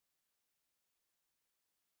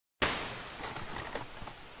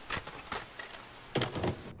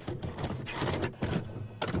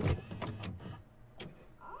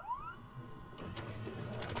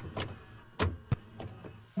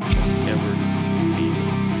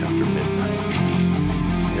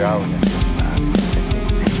arrogance of man is taking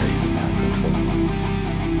a place in our control,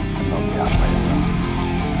 and not the other way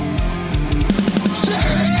around.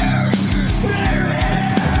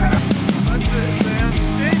 That's it, man.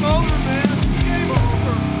 Game over, man. Game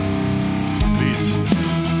over. Please, you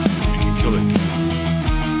can kill it.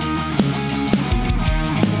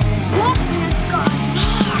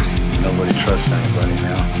 Nobody trusts anybody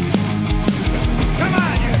now. Come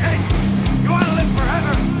on, you hate. You want to live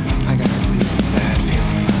forever? I got a really bad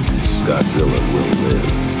feeling about this. Godzilla will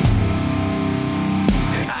live.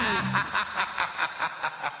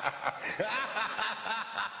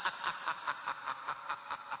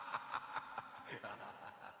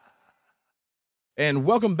 And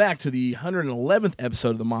welcome back to the 111th episode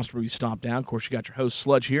of the Monster Movie Stomp Down. Of course, you got your host,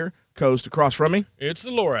 Sludge, here, co-host across from me, It's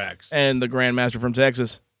the Lorax. and the Grandmaster from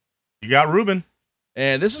Texas. You got Ruben.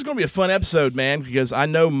 And this is going to be a fun episode, man, because I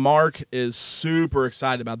know Mark is super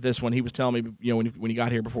excited about this one. He was telling me, when he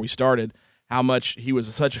got here before we started, how much he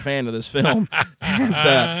was such a fan of this film.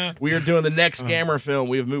 And we are doing the next Gamera film.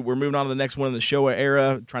 We're moving on to the next one in the Showa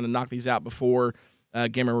era, trying to knock these out before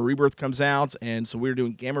Gamera Rebirth comes out. And so we're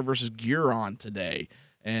doing Gamera versus Guiron today.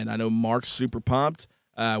 And I know Mark's super pumped.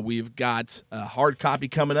 We've got a hard copy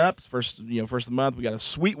coming up. First of the month. We got a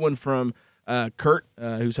sweet one from Kurt,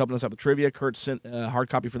 who's helping us out with trivia. Kurt sent a hard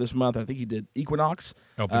copy for this month. I think he did Equinox.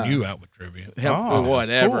 Helping you out with trivia.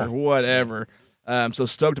 Whatever. So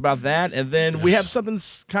stoked about that. And then we have something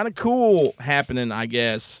kind of cool happening, I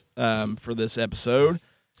guess, for this episode.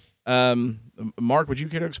 Mark, would you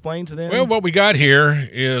care to explain to them? Well, what we got here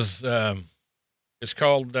is it's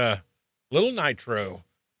called Little Nitro,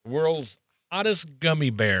 the world's hottest gummy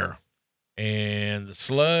bear. And the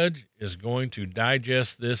Sludge is going to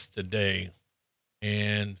digest this today.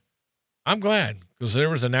 And I'm glad, because there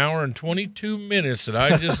was an hour and 22 minutes that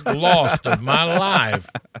I just lost of my life.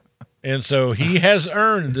 And so he has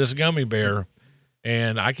earned this gummy bear,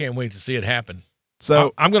 and I can't wait to see it happen.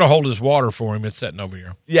 So I'm going to hold his water for him. It's sitting over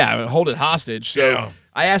here. yeah, hold it hostage. So Yeah.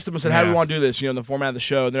 I asked him, I said, how do we Yeah. want to do this, in the format of the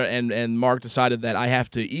show? And Mark decided that I have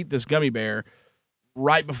to eat this gummy bear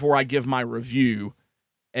right before I give my review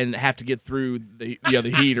and have to get through the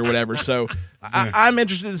heat or whatever. So I'm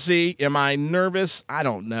interested to see, am I nervous? I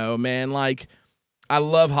don't know, man. Like, I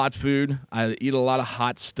love hot food. I eat a lot of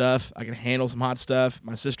hot stuff. I can handle some hot stuff.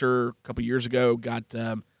 My sister, a couple years ago, got,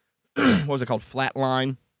 what was it called?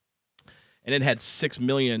 Flatline. And it had 6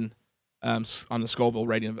 million on the Scoville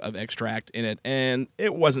rating of extract in it. And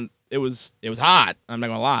it was hot. I'm not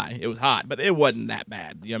going to lie. It was hot, but it wasn't that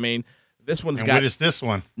bad. You know what I mean? This one's And got what is this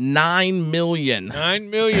one? 9 million. 9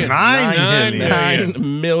 million. 9 million.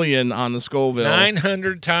 9 million on the Scoville.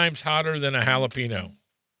 900 times hotter than a jalapeno.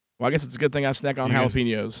 Well, I guess it's a good thing I snack on Yeah.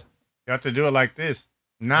 jalapenos. You have to do it like this.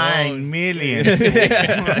 9 million.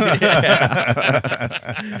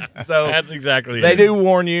 So That's exactly they it. do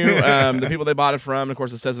warn you, the people they bought it from, and of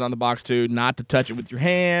course it says it on the box too, not to touch it with your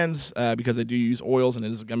hands because they do use oils and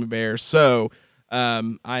it is a gummy bear. So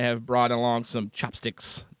I have brought along some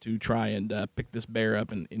chopsticks to try and pick this bear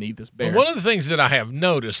up and eat this bear. But one of the things that I have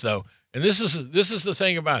noticed, though, and this is the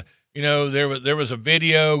thing about, there was a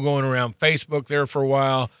video going around Facebook there for a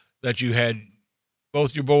while that you had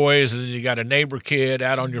both your boys and then you got a neighbor kid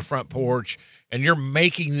out on your front porch and you're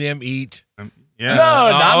making them eat. Yeah. No,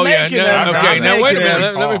 not making them. Okay, Not now wait a making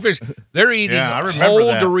minute. them. Let me finish. They're eating Yeah, I remember whole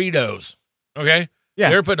that. Doritos. Okay? Yeah.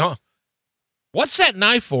 They're putting on. What's that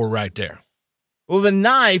knife for right there? Well, the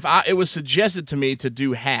knife, it was suggested to me to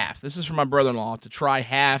do half. This is from my brother-in-law, to try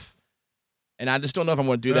half. And I just don't know if I'm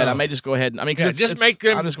going to do that. I may just go ahead. I mean, 'cause Yeah, it's, just it's- make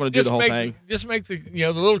them. I'm just going to do the whole thing. Just make the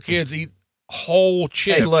little kids eat whole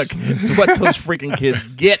chips. Hey, look, it's what those freaking kids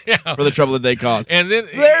get Yeah. for the trouble that they cause. And then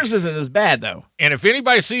Theirs isn't as bad, though. And if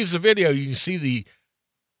anybody sees the video, you can see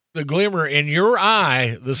the glimmer in your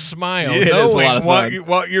eye, the smile, Yeah, it is a knowing lot of fun.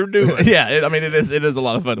 what you're doing. Yeah, it is a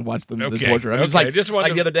lot of fun to watch the Okay, torture. I mean, it's okay, like, just wanted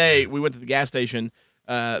like to- the other day, we went to the gas station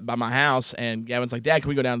by my house, and Gavin's like, Dad, can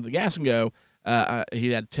we go down to the gas and go?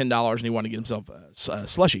 He had $10 and he wanted to get himself a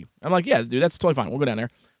slushie. I'm like, yeah, dude, that's totally fine. We'll go down there.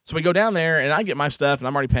 So we go down there, and I get my stuff, and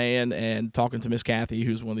I'm already paying and talking to Miss Kathy,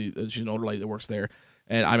 who's she's an older lady that works there.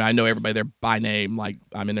 And I know everybody there by name, like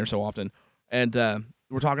I'm in there so often. And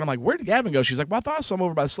we're talking. I'm like, where did Gavin go? She's like, well, I thought I saw him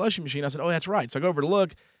over by the slushie machine. I said, oh, that's right. So I go over to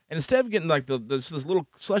look, and instead of getting like this little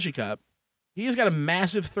slushie cup, he's got a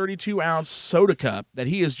massive 32-ounce soda cup that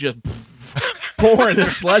he is just pouring the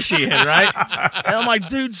slushie in, right? And I'm like,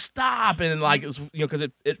 dude, stop. And like, it's, because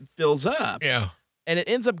it fills up. Yeah. And it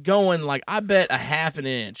ends up going, like, I bet a half an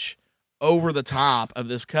inch over the top of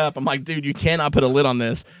this cup. I'm like, dude, you cannot put a lid on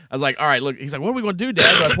this. I was like, all right, look. He's like, what are we going to do,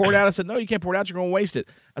 Dad? Do I pour it out? I said, no, you can't pour it out. You're going to waste it.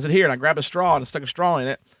 I said, here. And I grabbed a straw and I stuck a straw in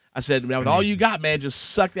it. I said, now with all you got, man, just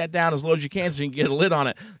suck that down as low as you can so you can get a lid on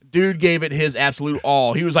it. Dude gave it his absolute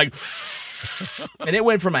all. He was like, and it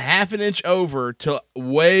went from a half an inch over to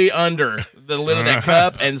way under the lid of that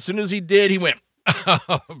cup. And as soon as he did, he went,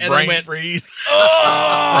 brain freeze.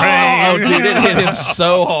 Oh, dude, it hit him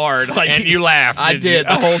so hard. Like, and you laughed. I did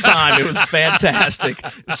the whole time. It was fantastic.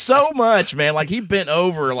 So much, man. Like, he bent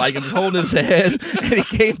over, like, and was holding his head, and he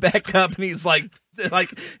came back up, and he's like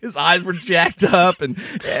his eyes were jacked up, and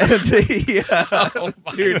he, Oh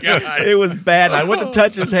my dude, God. it was bad. I went to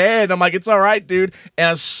touch his head, and I'm like, it's all right, dude. And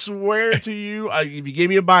I swear to you, if you gave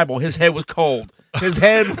me a Bible, his head was cold. His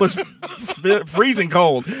head was freezing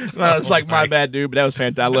cold. It's like, my bad, dude, but that was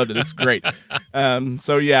fantastic. I loved it. This is great.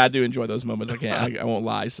 So yeah, I do enjoy those moments. I won't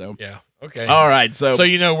lie. So Yeah. Okay. all right. So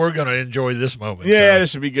we're gonna enjoy this moment. yeah, so.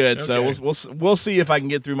 this should be good. Okay. So we'll see if I can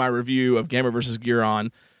get through my review of Gamera versus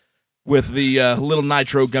Guiron with the little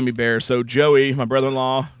nitro gummy bear. So Joey, my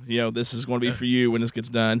brother-in-law, this is going to be for you when this gets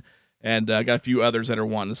done. And I got a few others that are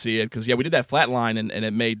wanting to see it because, we did that flatline, and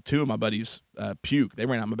it made two of my buddies puke. They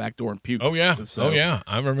ran out my back door and puked. Oh yeah. So,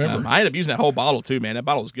 I remember. I ended up using that whole bottle too, man. That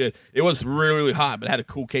bottle was good. It was really, really hot, but it had a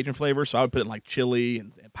cool Cajun flavor, so I would put it in like chili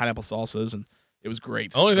and pineapple salsas, and it was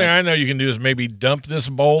great. Only thing I know you can do is maybe dump this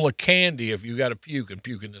bowl of candy if you got to puke and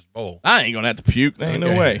puke in this bowl. I ain't gonna have to puke. There ain't no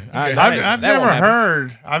Okay. way. Okay. I've that won't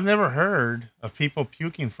happen. I've never heard of people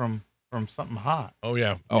puking from something hot. Oh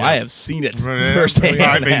yeah. Oh, Yeah. I have seen it Yeah. firsthand.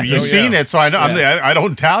 I mean, you've Oh, seen yeah. it, so I know. Yeah. I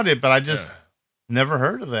don't doubt it, but I just never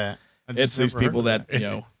heard of that. I just It's these never heard people of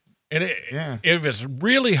that And Yeah. if it's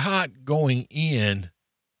really hot going in,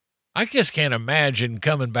 I just can't imagine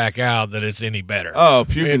coming back out that it's any better. Oh,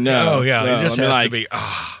 puking, no. Oh yeah. No. It just I mean, has like, to be.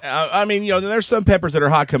 I mean, there's some peppers that are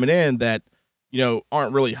hot coming in that,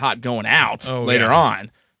 aren't really hot going out later yeah.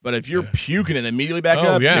 on. But if you're puking and immediately back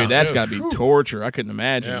Oh, up, yeah. dude, that's Yeah. got to be torture. I couldn't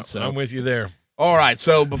imagine. Yeah, So I'm with you there. all right,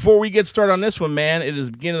 so before we get started on this one, man, it is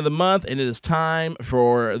the beginning of the month, and it is time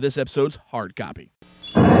for this episode's hard copy.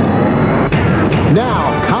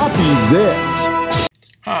 Now, copy this.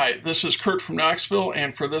 Hi, this is Kurt from Knoxville,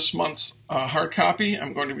 and for this month's hard copy,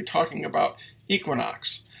 I'm going to be talking about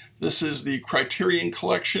Equinox. This is the Criterion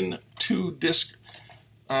Collection 2-disc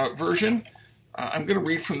version. I'm going to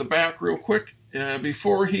read from the back real quick.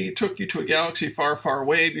 Before he took you to a galaxy far, far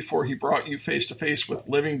away, before he brought you face to face with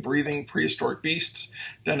living, breathing, prehistoric beasts,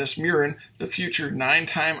 Dennis Muren, the future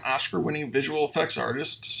 9-time Oscar-winning visual effects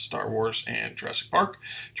artist, Star Wars and Jurassic Park,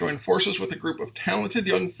 joined forces with a group of talented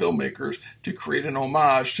young filmmakers to create an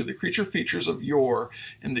homage to the creature features of yore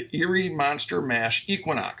in the eerie monster mash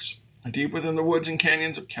Equinox. Deep within the woods and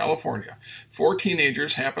canyons of California, 4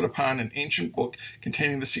 teenagers happen upon an ancient book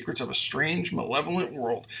containing the secrets of a strange, malevolent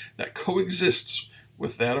world that coexists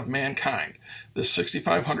with that of mankind. This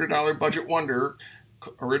 $6,500 budget wonder,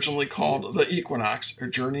 originally called The Equinox, A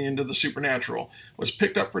Journey into the Supernatural, was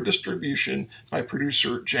picked up for distribution by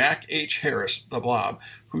producer Jack H. Harris, The Blob,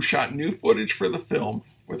 who shot new footage for the film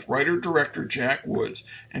with writer-director Jack Woods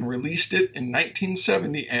and released it in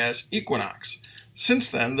 1970 as Equinox.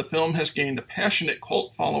 Since then, the film has gained a passionate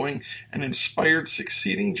cult following and inspired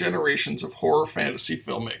succeeding generations of horror fantasy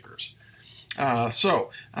filmmakers.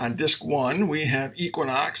 So, on disc 1, we have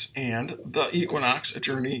Equinox and The Equinox, A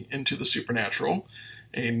Journey into the Supernatural,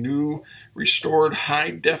 a new, restored,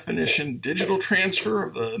 high-definition digital transfer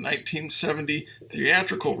of the 1970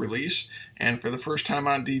 theatrical release, and for the first time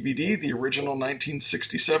on DVD, the original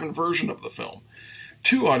 1967 version of the film.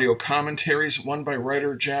 2 audio commentaries, one by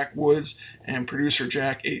writer Jack Woods and producer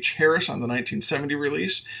Jack H. Harris on the 1970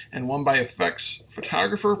 release, and one by effects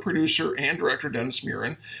photographer, producer, and director Dennis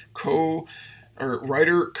Muren,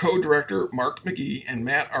 writer, co-director Mark McGee, and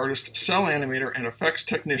matte artist, cell animator, and effects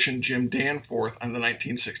technician Jim Danforth on the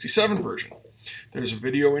 1967 version. There's a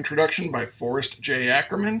video introduction by Forrest J.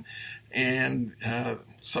 Ackerman and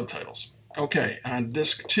subtitles. Okay, on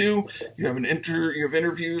disc 2, you have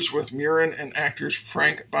interviews with Muren and actors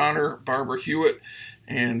Frank Bonner, Barbara Hewitt,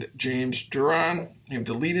 and James Duran. You have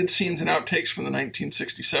deleted scenes and outtakes from the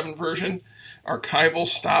 1967 version, archival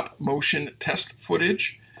stop-motion test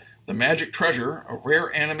footage, The Magic Treasure, a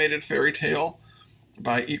rare animated fairy tale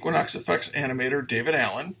by Equinox effects animator David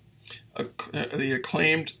Allen, the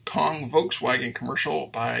acclaimed Kong Volkswagen commercial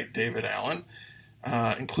by David Allen,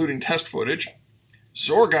 including test footage,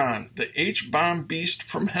 Zorgon, the H-Bomb Beast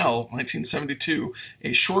from Hell, 1972,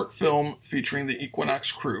 a short film featuring the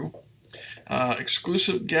Equinox crew.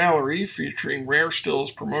 Exclusive gallery featuring rare stills,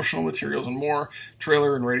 promotional materials, and more,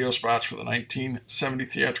 trailer and radio spots for the 1970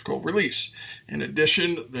 theatrical release. In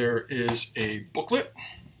addition, there is a booklet.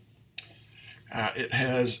 It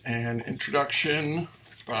has an introduction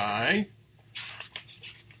by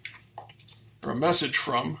or a message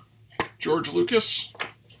from George Lucas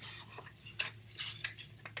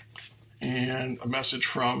and a message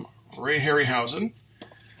from Ray Harryhausen.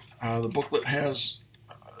 The booklet has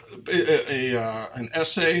an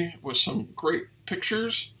essay with some great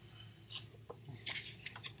pictures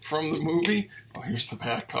from the movie. Oh, here's the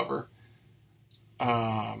back cover.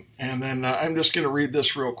 And then I'm just going to read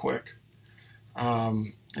this real quick.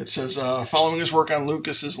 It says, following his work on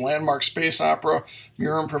Lucas's landmark space opera,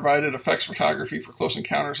 Guiron provided effects photography for Close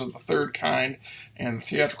Encounters of the Third Kind and the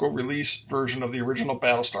theatrical release version of the original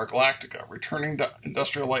Battlestar Galactica. Returning to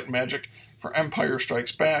Industrial Light and Magic for Empire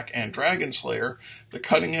Strikes Back and Dragon Slayer, the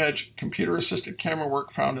cutting-edge computer-assisted camera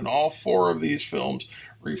work found in all 4 of these films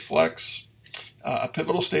reflects a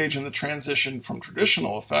pivotal stage in the transition from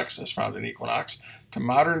traditional effects, as found in Equinox, to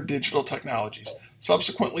modern digital technologies.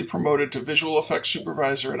 Subsequently promoted to visual effects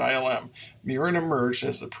supervisor at ILM, Guiron emerged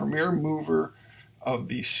as the premier mover of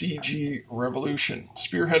the CG revolution,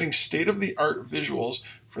 spearheading state-of-the-art visuals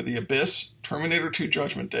for The Abyss, Terminator 2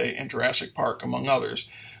 Judgment Day, and Jurassic Park, among others.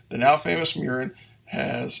 The now famous Guiron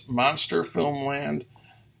has monstered Filmland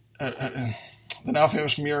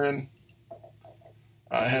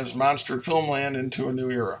into a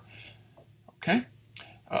new era. Okay.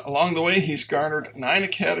 Along the way, he's garnered 9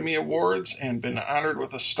 Academy Awards and been honored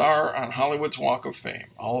with a star on Hollywood's Walk of Fame.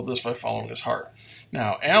 All of this by following his heart.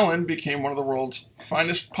 Now, Alan became one of the world's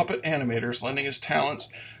finest puppet animators, lending his talents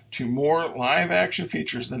to more live-action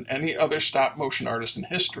features than any other stop-motion artist in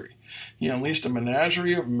history. He unleashed a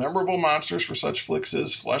menagerie of memorable monsters for such flicks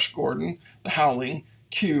as Flesh Gordon, The Howling,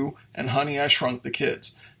 Q, and Honey, I Shrunk the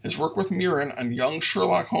Kids. His work with Guiron on Young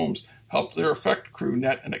Sherlock Holmes helped their effect crew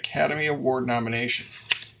net an Academy Award nomination.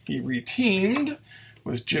 He re-teamed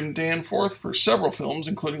with Jim Danforth for several films,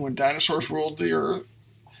 including When Dinosaurs Ruled the Earth,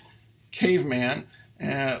 Caveman,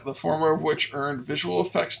 the former of which earned visual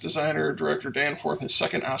effects designer-director Danforth his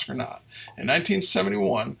second Oscar nod. In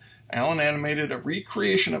 1971, Alan animated a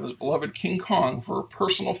recreation of his beloved King Kong for a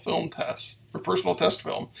personal test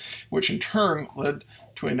film, which in turn led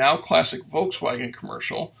to a now classic Volkswagen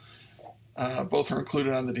commercial. Both are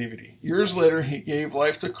included on the DVD. Years later, he gave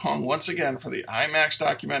life to Kong once again for the IMAX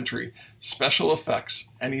documentary Special Effects: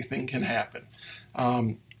 Anything Can Happen.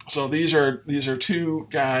 So these are 2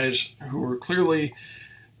 guys who are clearly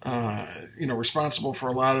responsible for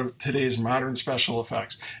a lot of today's modern special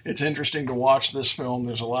effects. It's interesting to watch this film.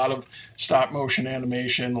 There's a lot of stop motion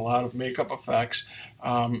animation, a lot of makeup effects.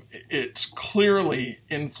 It's clearly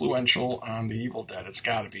influential on The Evil Dead. It's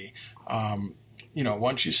got to be.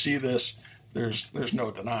 Once you see this, there's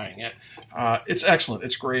no denying it. It's excellent.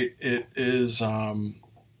 It's great. It is.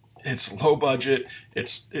 It's low budget.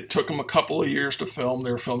 It took them a couple of years to film.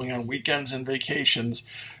 They were filming on weekends and vacations,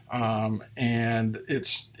 and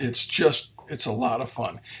it's a lot of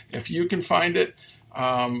fun. If you can find it,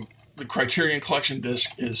 the Criterion Collection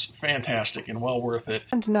disc is fantastic and well worth it.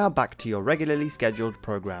 And now back to your regularly scheduled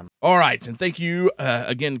program. All right, and thank you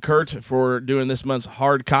again, Kurt, for doing this month's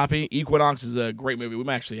hard copy. Equinox is a great movie. We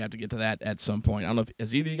might actually have to get to that at some point. I don't know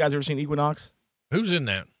has either of you guys ever seen Equinox? Who's in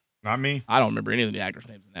that? Not me. I don't remember any of the actors'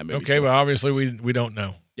 names in that movie. Okay, well, obviously we don't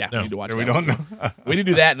know. Yeah, no. we need to watch that. We don't know. We need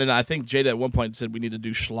to do that, and then I think Jada at one point said we need to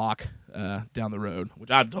do Schlock down the road,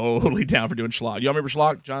 which I'm totally down for doing Schlock. Y'all remember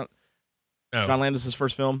Schlock? John Landis'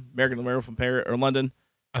 first film, American Werewolf from Paris or London.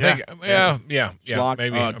 I think, yeah, Schlock.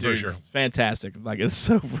 maybe. Oh, I'm dude, pretty sure. Fantastic. Like, it's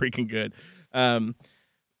so freaking good.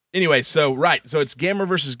 Anyway, so it's Gamera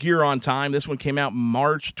versus Guiron time. This one came out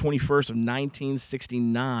March 21st of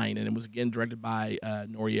 1969, and it was again directed by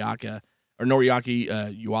Noriaki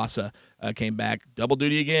Yuasa. Came back double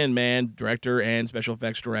duty again, man, director and special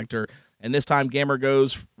effects director. And this time, Gamera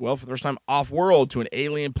goes, for the first time, off-world to an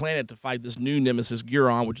alien planet to fight this new nemesis,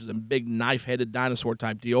 Guiron, which is a big knife-headed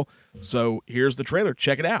dinosaur-type deal. So here's the trailer.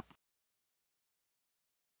 Check it out.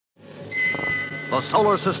 The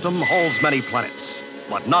solar system holds many planets,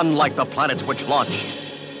 but none like the planet which launched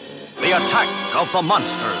the attack of the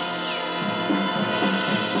monsters.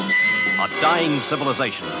 A dying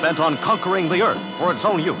civilization bent on conquering the Earth for its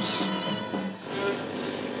own use.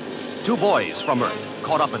 2 boys from Earth,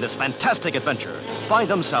 caught up in this fantastic adventure, find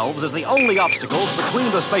themselves as the only obstacles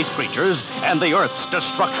between the space creatures and the Earth's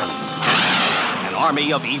destruction. An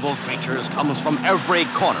army of evil creatures comes from every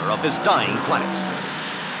corner of this dying planet.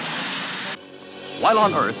 While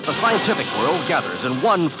on Earth, the scientific world gathers in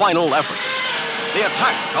one final effort: the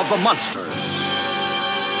attack of the monsters.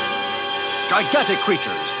 Gigantic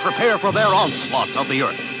creatures prepare for their onslaught of the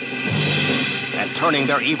Earth. And turning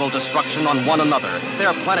their evil destruction on one another,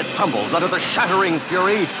 their planet trembles under the shattering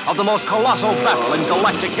fury of the most colossal battle in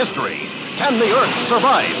galactic history. Can the Earth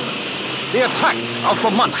survive? The attack of the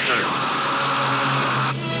monsters.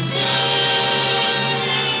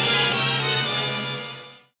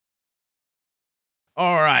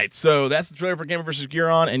 right, so that's the trailer for Gamera versus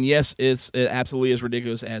Guiron, and yes, it absolutely as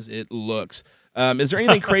ridiculous as it looks. Is there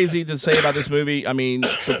anything crazy to say about this movie? I mean,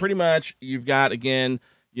 so pretty much you've got, again,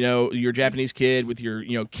 your Japanese kid with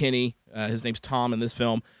your, Kenny. His name's Tom in this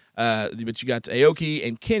film. But you got Aoki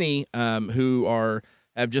and Kenny, who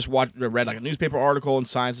have just read like a newspaper article in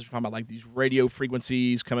Science talking about like these radio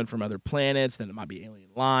frequencies coming from other planets, then it might be alien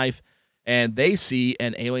life, and they see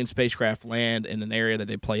an alien spacecraft land in an area that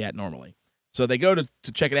they play at normally. So they go to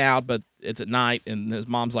check it out, but it's at night, and his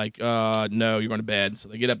mom's like, no, you're going to bed. So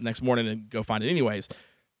they get up next morning and go find it anyways.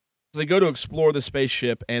 So they go to explore the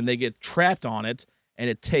spaceship, and they get trapped on it, and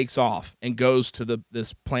it takes off and goes to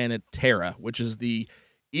this planet Terra, which is the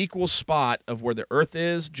equal spot of where the Earth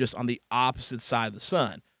is, just on the opposite side of the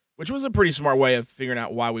sun, which was a pretty smart way of figuring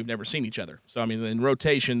out why we've never seen each other. So, I mean, in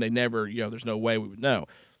rotation, they never, there's no way we would know.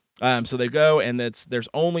 So they go, and there's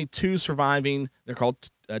only 2 surviving. They're called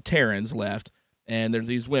Terrans left, and there's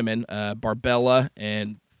these women, Barbella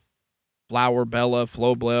and Flower Bella,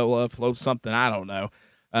 Flo something, I don't know.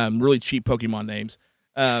 Really cheap Pokemon names.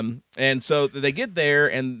 And so they get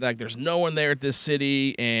there, and like there's no one there at this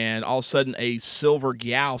city, and all of a sudden a silver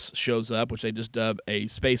Gauss shows up, which they just dub a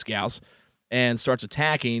space Gauss, and starts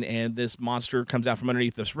attacking, and this monster comes out from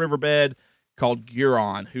underneath this riverbed called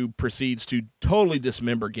Guiron, who proceeds to totally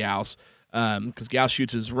dismember Gauss, because Gauss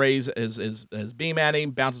shoots his rays as beam at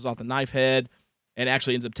him, bounces off the knife head, and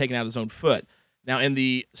actually ends up taking out his own foot. Now, in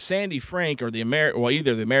the Sandy Frank or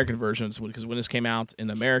either the American versions, because when this came out in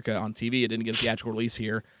America on TV, it didn't get a theatrical release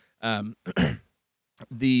here. That's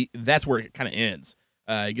where it kind of ends.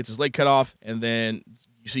 He gets his leg cut off, and then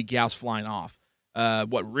you see Gauss flying off.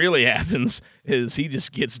 What really happens is he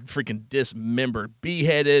just gets freaking dismembered,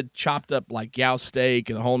 beheaded, chopped up like Gauss steak,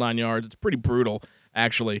 and the whole 9 yards. It's pretty brutal,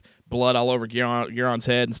 actually. Blood all over Guiron's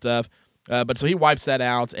head and stuff. But so he wipes that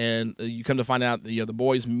out, and you come to find out the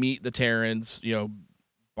boys meet the Terrans,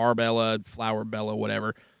 Barbella, Flower Bella,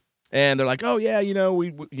 whatever, and they're like, oh yeah,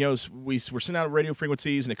 we were sending out radio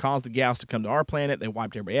frequencies, and it caused the Gauss to come to our planet. They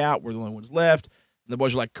wiped everybody out. We're the only ones left. And the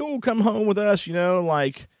boys are like, cool, come home with us.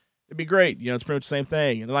 Like it'd be great. It's pretty much the same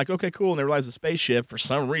thing. And they're like, okay, cool. And they realize the spaceship for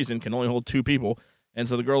some reason can only hold 2 people, and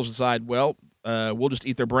so the girls decide, well, we'll just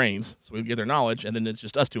eat their brains, so we get their knowledge, and then it's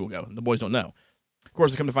just us 2 will go, and the boys don't know. Of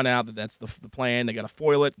course, they come to find out that that's the plan. They got to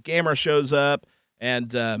foil it. Gamera shows up,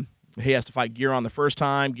 and he has to fight Guiron the first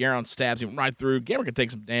time. Guiron stabs him right through. Gamera can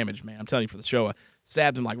take some damage, man. I'm telling you, for the show,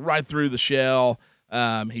 stabs him like right through the shell.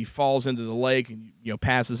 He falls into the lake and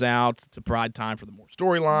passes out to provide time for the more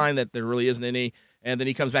storyline that there really isn't any. And then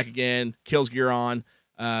he comes back again, kills Guiron,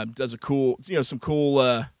 does some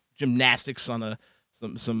cool gymnastics on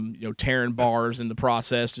some Terran bars in the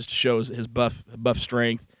process, just to show his buff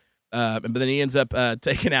strength. But then he ends up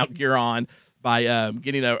taking out Guiron by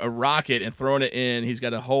getting a rocket and throwing it in. He's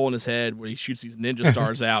got a hole in his head where he shoots these ninja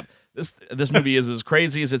stars out. This movie is as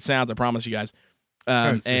crazy as it sounds, I promise you guys.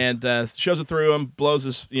 And shows it through him, blows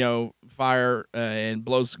his fire and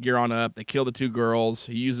blows Guiron up. They kill the 2 girls.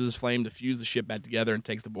 He uses his flame to fuse the ship back together and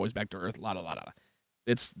takes the boys back to Earth.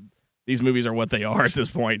 These movies are what they are at this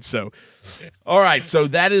point. So, all right. So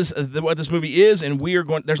that is what this movie is, and we are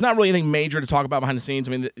going. There's not really anything major to talk about behind the scenes.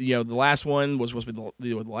 I mean, the last one was supposed to be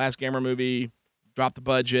the last Gamera movie. Dropped the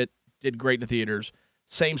budget, did great in the theaters.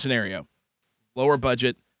 Same scenario, lower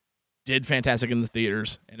budget, did fantastic in the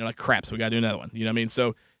theaters, and they're like, crap, so we got to do another one. You know what I mean?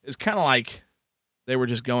 So it's kind of like they were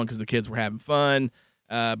just going because the kids were having fun,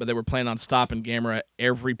 but they were planning on stopping Gamera at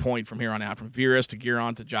every point from here on out, from Virus to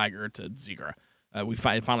Guiron to Jiger to Zigra.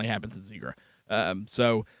 It finally happens at Zigra.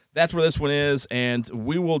 So that's where this one is, and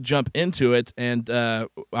we will jump into it. And I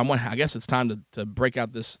guess it's time to break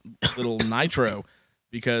out this little nitro,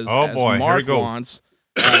 because Mark wants,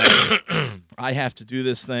 I have to do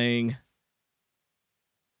this thing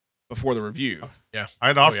before the review. Yeah,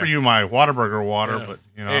 I'd offer you my Whataburger water, but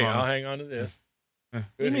Hey, I'll hang on to this. What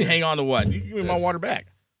do you mean hang on to what? You give me my water back.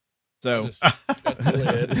 So,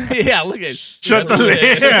 yeah, look at shut the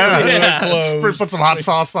lid. Yeah. Put some hot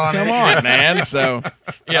sauce on it. Come on, man. So,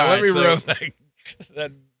 let me rub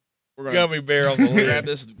that gummy bear on the lid. Grab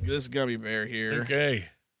this gummy bear here. Okay.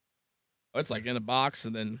 Oh, it's like in a box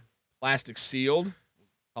and then plastic sealed.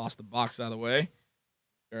 Toss the box out of the way.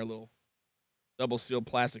 There's a little double sealed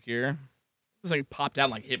plastic here. This thing popped out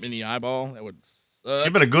and like hit me in the eyeball. That would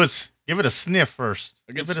suck. Give it a sniff first.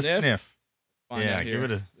 Give it a sniff. Yeah, give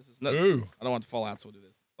it a. Ooh. I don't want it to fall out, so we'll do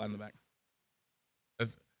this. Slide in the back.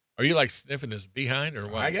 Are you like sniffing his behind or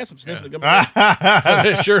what? I guess I'm sniffing the gummy bear.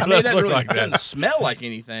 It sure does look like that. It doesn't smell like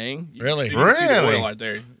anything. Really? You can see the oil right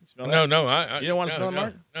there. No. You don't want to smell it,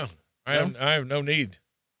 Mark? No. I have no need.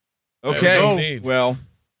 Okay. Well,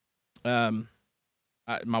 I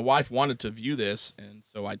my wife wanted to view this, and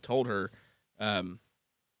so I told her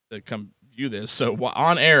to come view this. So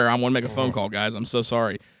on air, I want to make a phone call, guys. I'm so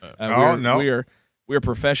sorry. No. We're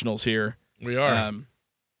professionals here. We are.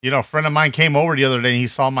 A friend of mine came over the other day and he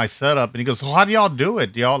saw my setup and he goes, "So how do y'all do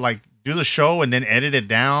it? Do y'all like do the show and then edit it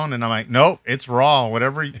down?" And I'm like, "Nope, it's raw.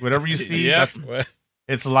 Whatever you see,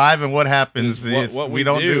 it's live, and what happens, what we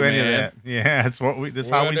don't do any man. of that. Yeah, it's this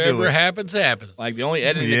how we do Whatever it. happens. Like the only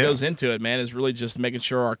editing that goes into it, man, is really just making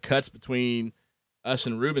sure our cuts between us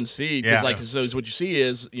and Ruben's feed. Because so what you see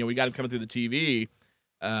is, we got him coming through the TV,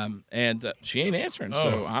 and she ain't answering.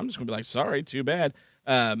 So I'm just gonna be like, sorry, too bad.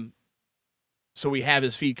 So we have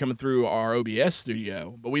his feed coming through our OBS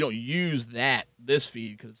studio, but we don't use this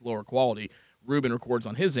feed because it's lower quality. Ruben records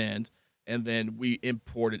on his end, and then we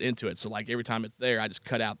import it into it. So like every time it's there, I just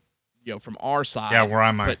cut out, from our side. Yeah, where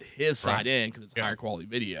I'm at. Put his side in because it's a higher quality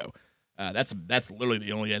video. That's literally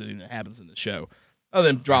the only editing that happens in the show, other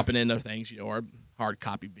than dropping in other things, our hard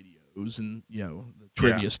copy videos and the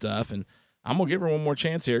trivia stuff. And I'm gonna give her one more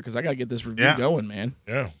chance here because I gotta get this review going, man.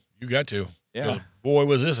 Yeah, you got to. Yeah. Boy,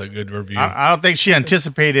 was this a good review. I don't think she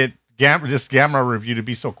anticipated this Gamera review to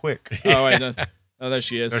be so quick. Oh, wait, no. Oh, there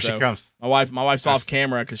she is. There she comes. My wife's off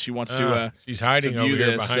camera because she wants to. She's hiding over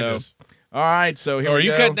here behind us. All right, so here are we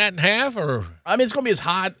you go. cutting that in half, or? I mean, it's gonna be as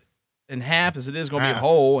hot in half as it is gonna be a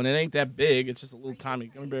whole, and it ain't that big. It's just a little tiny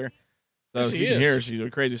gummy bear. So Yes, you can hear her. She's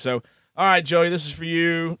going crazy. So, all right, Joey, this is for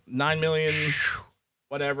you. 9 million,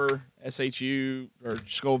 whatever, SHU or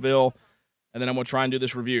Scoville. And then I'm going to try and do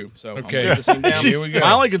this review. So okay, I'm this thing down. Here we go.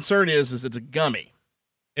 My only concern is it's a gummy.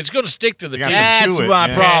 It's going to stick to the teeth. That's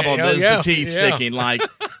my problem. Is the teeth sticking? Like,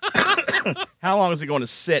 how long is it going to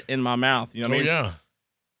sit in my mouth? You know what I mean? Yeah.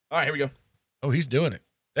 All right, here we go. Oh, he's doing it.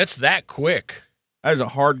 That's that quick. That is a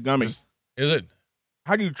hard gummy. Is it?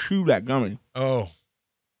 How do you chew that gummy? Oh,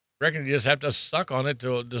 reckon you just have to suck on it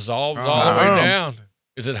till it dissolves all the way down.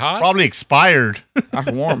 Is it hot? Probably expired.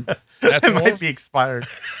 That's warm. That's it warm? might be expired.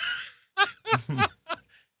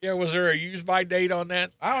 Yeah, was there a use-by date on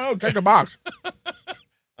that? I don't know. Check the box.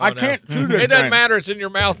 I can't chew this. It doesn't thing. matter. It's in your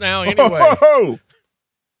mouth now anyway.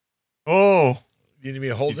 Oh. You need me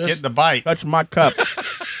to hold this? Get the bite. Touch my cup.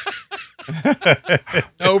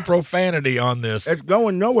 No profanity on this. It's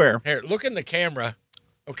going nowhere. Here, look in the camera.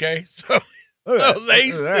 Okay, so Look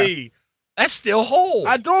they at see. That's still whole.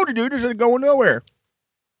 I told you, dude. This is going nowhere.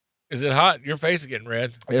 Is it hot? Your face is getting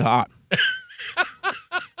red. It's hot.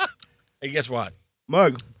 Hey, guess what?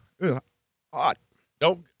 Mug. It's hot.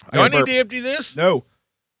 Do I gotta need burp. to empty this? No.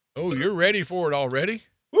 Oh, you're ready for it already?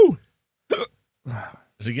 Woo.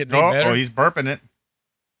 Is it getting any better? Oh, he's burping it.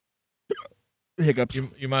 Hiccups.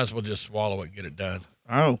 You might as well just swallow it and get it done.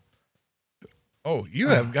 Oh. Oh, you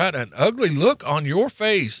have got an ugly look on your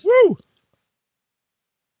face. Woo.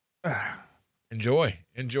 Enjoy.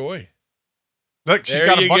 Look, she's There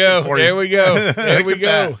got a you bucket go. for you. There we go. There Look we at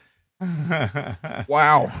go. that.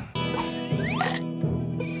 Wow.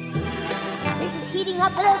 This is heating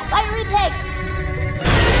up at a fiery pace.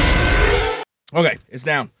 Okay, it's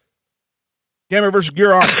down. Gamera versus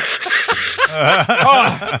Guiron.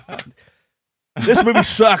 This movie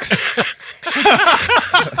sucks.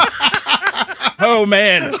 Oh,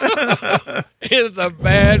 man. It's a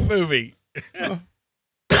bad movie.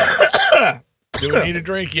 Do we need a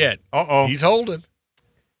drink yet? Uh-oh. He's holding.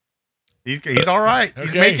 He's all right.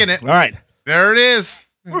 He's Okay. making it. All right. There it is.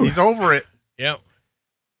 He's over it. Yep.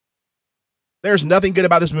 There's nothing good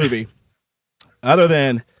about this movie other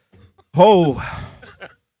than, this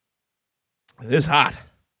is hot.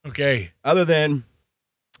 Okay. Other than,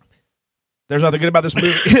 there's nothing good about this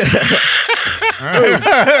movie.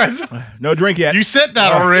 No drink yet. You said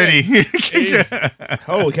that already.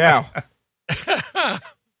 Holy cow.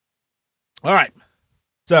 All right.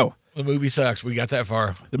 So, The movie sucks. We got that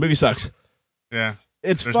far. the movie sucks. Yeah.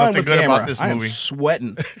 It's There's fun nothing with good camera. about this I am movie.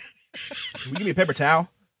 sweating. Can you give me a paper towel?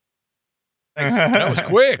 That was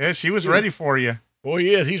quick. Yeah, she was ready for you. Boy,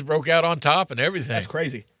 he is. He's broke out on top and everything. That's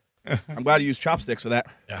crazy. I'm glad you used chopsticks for that.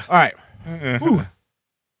 Yeah. All right. Whew.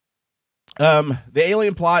 The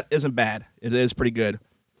alien plot isn't bad. It is pretty good.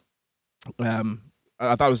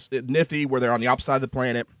 I thought it was nifty where they're on the opposite side of the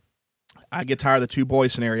planet. I get tired of the two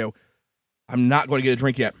boys scenario. I'm not going to get a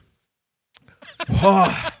drink yet.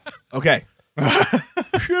 Okay.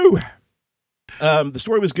 Phew. The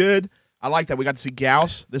story was good. I like that we got to see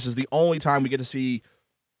Gauss. This is the only time we get to see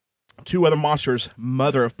two other monsters,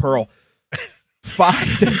 mother of pearl,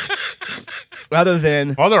 fight. Other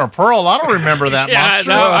than Mother of Pearl, I don't remember that monster.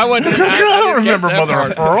 No, I wouldn't. I don't remember Mother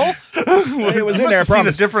of Pearl. It was in there. I I've seen a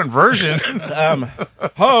promise. different version.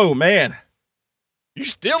 Oh man, You're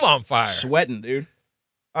still on fire. sweating, dude.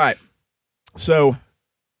 All right, so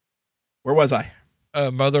Where was I?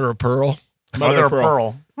 Mother of Pearl. Mother of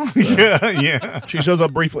Pearl. yeah. She shows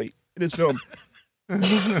up briefly in his film.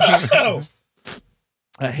 I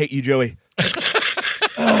hate you, Joey.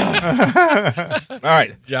 All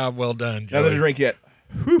right. Job well done, Joey. Nothing to drink yet.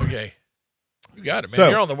 Whew. Okay. You got it, man. So-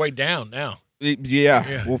 You're on the way down now.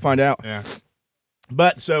 Yeah, we'll find out. Yeah.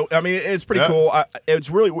 But so, I mean, it's pretty cool. It's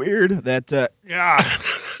really weird that. Yeah.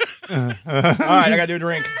 All right, I got to do a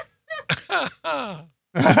drink.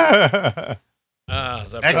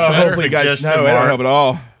 Is that Excellent Hopefully, you guys suggestion, know. I don't Mark. help at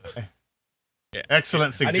all.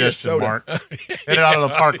 Excellent I need a suggestion, soda. Mark. Hit it out of the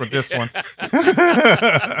park with this one.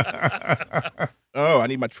 Oh, I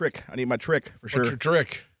need my trick. For sure. What's your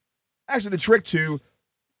trick? Actually, the trick to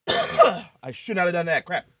I should not have done that.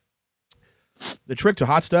 Crap. The trick to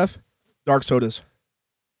hot stuff, dark sodas.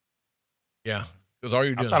 Yeah, because all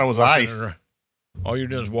you're doing. thought it is was washing ice. it all you're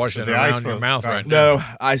doing is washing it The ice around your was- mouth right now. No,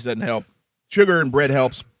 ice doesn't help. Sugar and bread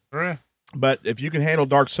helps. Right. But if you can handle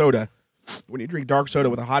dark soda, when you drink dark soda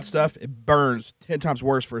with the hot stuff, it burns 10 times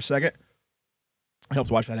worse for a second. It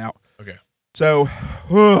helps wash that out. Okay. So,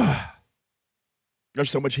 there's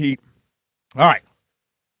so much heat. All right.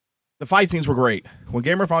 The fight scenes were great. When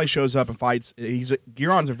Gamera finally shows up and fights,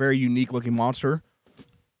 Guiron's a very unique looking monster.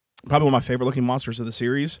 Probably one of my favorite looking monsters of the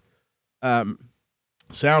series.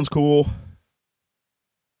 Sounds cool.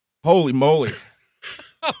 Holy moly.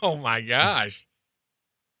 Oh my gosh.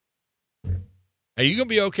 Are you gonna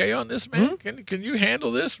be okay on this, man? Can you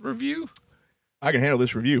handle this review? I can handle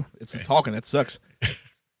this review. It's the talking that sucks.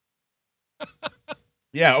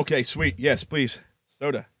 Yeah, okay, sweet. Yes, please.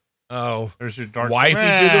 Soda. Oh, There's your dark wifey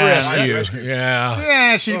Man. to the rescue. Yeah.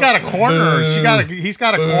 Yeah, she's got a corner. He's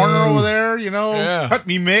got a corner over there, you know. Yeah. Cut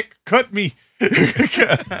me, Mick. Cut me.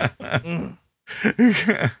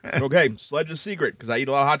 Okay, Sledge's secret, because I eat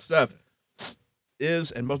a lot of hot stuff,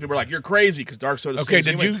 and most people are like, you're crazy because dark soda. Okay,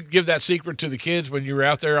 did you give that secret to the kids when you were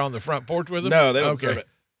out there on the front porch with them? No, they don't okay. serve it.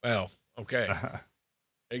 Well, okay.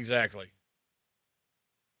 Exactly.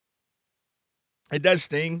 It does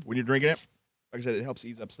sting when you're drinking it. Like I said, it helps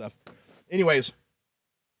ease up stuff. Anyways,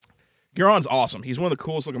 Guiron's awesome. He's one of the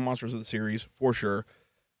coolest looking monsters of the series, for sure.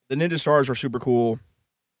 The ninja stars are super cool.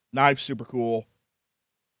 Knife's super cool.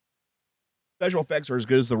 Special effects are as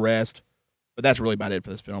good as the rest, but that's really about it for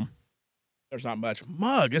this film. There's not much.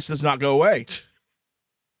 Mug, this does not go away.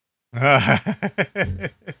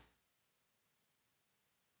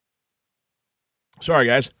 Sorry,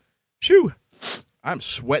 guys. Shoo. I'm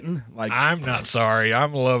sweating like. I'm not sorry.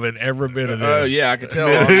 I'm loving every bit of this. Oh, yeah, I can tell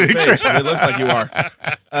on your face. It looks like you are.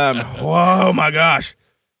 Oh, my gosh.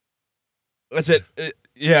 That's it.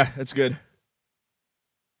 Yeah, that's good.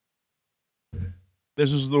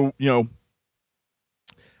 This is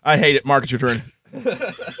I hate it. Mark, it's your turn.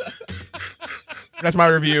 That's my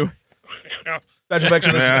review. Special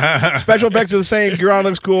effects are the same. Guiron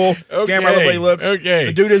looks cool. Okay. Gamera, I love the way he looks. Okay.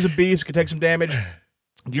 The dude is a beast. Can take some damage.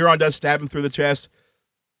 Guiron does stab him through the chest.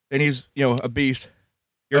 And he's, a beast.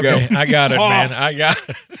 Here we go. I got it, man. I got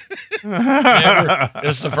it.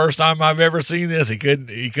 This is the first time I've ever seen this. He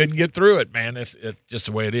couldn't get through it, man. It's just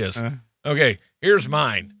the way it is. Okay, here's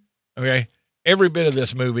mine. Okay, every bit of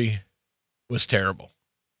this movie was terrible.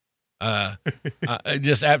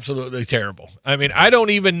 Just absolutely terrible. I mean, I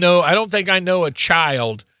don't think I know a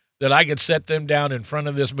child that I could set them down in front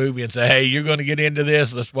of this movie and say, hey, you're going to get into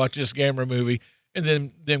this. Let's watch this Gamera movie, and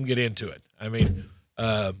then them get into it. I mean,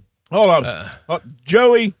 hold on.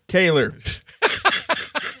 Joey Kaler.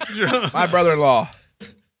 My brother-in-law.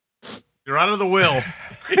 You're out of the will.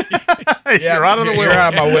 Yeah, You're out of the will. You're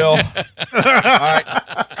out of my will. All right.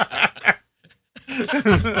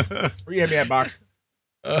 Will you hand me that box,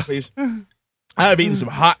 please? I have eaten some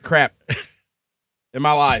hot crap in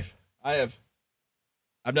my life. I've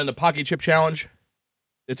done the Pocky Chip Challenge.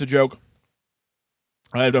 It's a joke.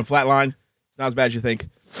 I have done Flatline. It's not as bad as you think.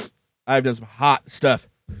 I've done some hot stuff.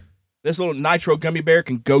 This little nitro gummy bear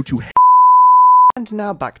can go to hell. And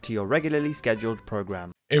now back to your regularly scheduled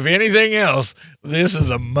program. if anything else, this is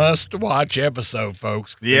a must-watch episode,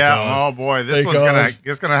 folks. Yeah. Oh boy, this one's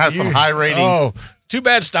gonna have some high ratings. Oh, too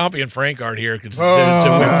bad Stompy and Frank aren't here to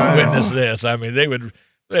witness this. I mean, they would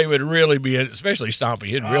really be, especially Stompy.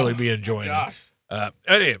 He'd really be enjoying it.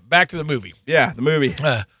 Anyway, back to the movie. Yeah, the movie.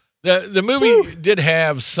 The movie did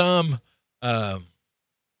have some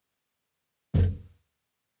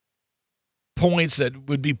points that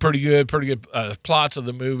would be pretty good plots of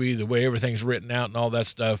the movie, the way everything's written out and all that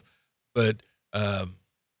stuff. But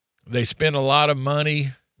they spent a lot of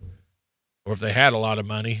money, or if they had a lot of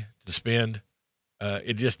money to spend,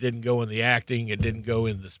 it just didn't go in the acting. It didn't go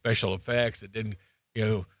in the special effects. It didn't,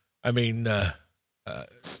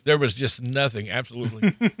 there was just nothing,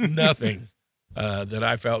 absolutely nothing that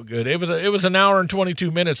I felt good. It was an hour and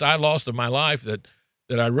 22 minutes I lost of my life that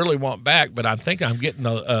I really want back, but I think I'm getting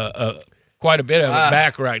quite a bit of it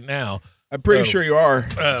back right now. I'm pretty sure you are.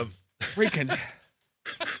 Freaking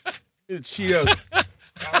Cheetos.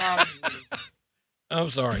 I'm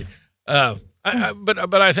sorry,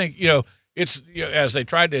 but I think it's as they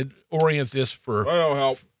tried to orient this for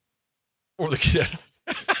help for the kid.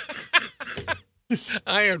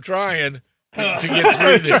 I am trying to get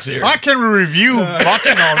through this here. Why can we review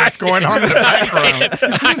watching all that's going on in the background?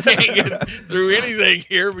 I can't get through anything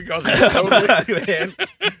here because it's totally,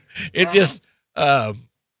 it just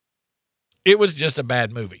it was just a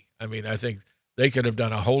bad movie. I mean, I think they could have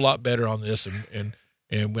done a whole lot better on this and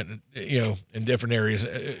went in different areas.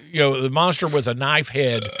 The monster with a knife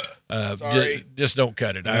head just don't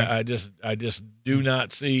cut it. I just do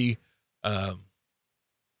not see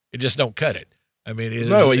it just don't cut it. I mean, it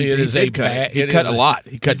is a bad. He cut a lot.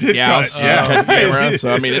 He cut the gals. Cut Gamera. So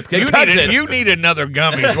I mean, it cuts it. You need another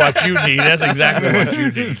gummy. Is what you need. That's exactly what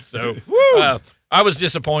you need. So I was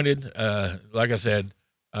disappointed. Like I said,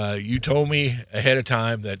 you told me ahead of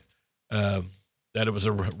time that it was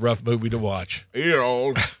a rough movie to watch. You're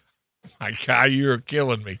old. My God, you're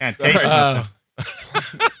killing me.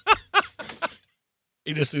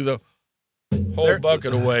 He just threw the whole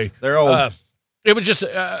bucket away. They're old. It was just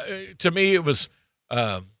to me. It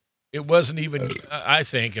wasn't even. I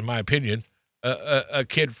think, in my opinion, a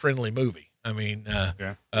kid-friendly movie. I mean,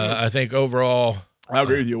 I think overall, I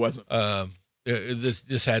agree with you. It wasn't.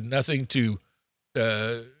 This had nothing to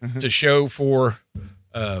show for.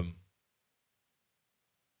 Are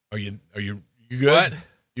you good? What?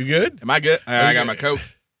 You good? Am I good? I got my Coke.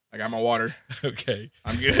 I got my water. Okay,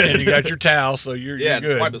 I'm good. And you got your towel, so you're good.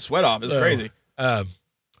 Just wipe the sweat off. It's crazy.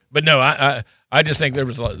 But no, I just think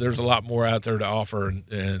there's a lot more out there to offer, and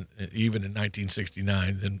even in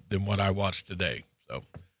 1969 than what I watched today. So,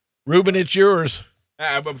 Ruben, it's yours.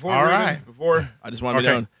 But before I just want to be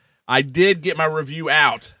done. I did get my review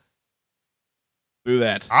out. Do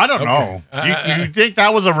that. I don't know. You think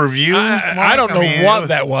that was a review? I don't know what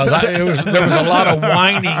that was. There was a lot of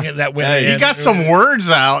whining that went in. He got some words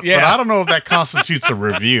out, but I don't know if that constitutes a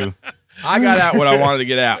review. I got out what I wanted to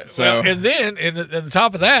get out. So, and then, and the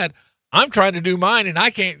top of that, I'm trying to do mine, and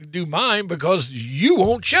I can't do mine because you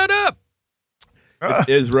won't shut up. It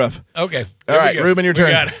is rough. Okay. All right, Ruben, your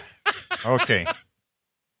turn. Okay.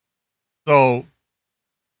 So,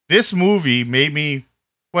 this movie made me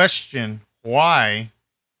question why.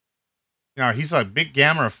 He's a big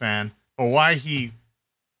Gamera fan, but why he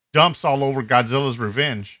dumps all over Godzilla's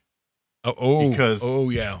Revenge? Yeah,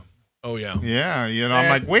 I'm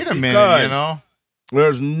like, wait a minute,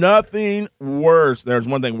 There's nothing worse. There's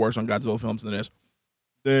one thing worse on Godzilla films than this.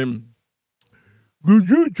 You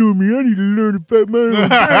told me I need to learn to fight my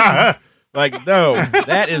own. Like, no,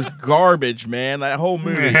 that is garbage, man. That whole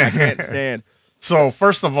movie, I can't stand. So,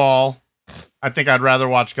 first of all, I think I'd rather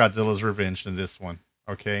watch Godzilla's Revenge than this one.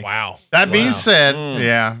 Okay. Wow. That being said,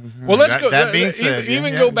 yeah. Well, let's go. That being said,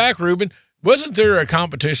 go back, Ruben. Wasn't there a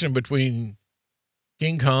competition between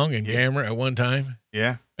King Kong and Gamera at one time?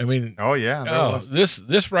 Yeah. I mean,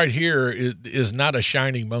 this right here is not a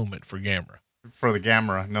shining moment for Gamera. For the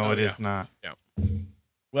Gamera, no, it is not. Yeah.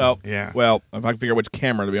 Well, if I can figure out which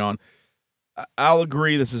camera to be on, I'll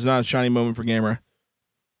agree this is not a shining moment for Gamera.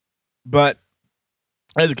 But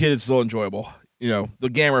as a kid, it's still enjoyable. The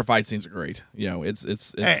Gamera fight scenes are great.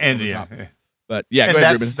 It's yeah. But yeah, go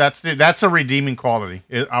ahead, Ruben. That's a redeeming quality.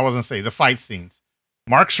 I wasn't saying the fight scenes.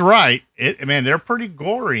 Mark's right. They're pretty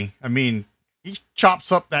gory. I mean, he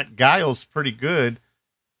chops up that Giles pretty good,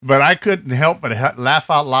 but I couldn't help but laugh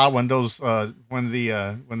out loud when when the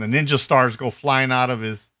ninja stars go flying off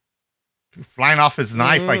his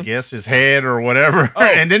knife, I guess, his head or whatever,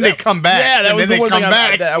 and then they come back. Yeah, that was the one thing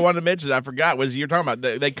I wanted to mention. I forgot was you're talking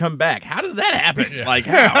about they come back. How did that happen? Yeah. Like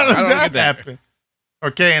how did that happen?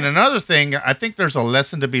 Okay, and another thing, I think there's a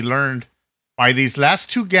lesson to be learned by these last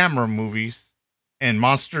two Gamera movies and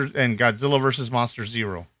Godzilla versus Monster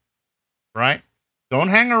Zero. Right? Don't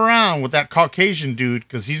hang around with that Caucasian dude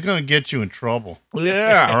because he's going to get you in trouble.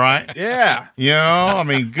 Yeah. All right? Yeah.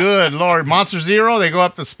 Good Lord. Monster Zero, they go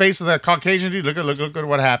up to space with that Caucasian dude. Look at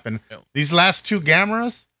what happened. Yep. These last two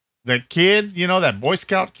Gameras, that kid, that Boy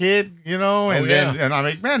Scout kid, and I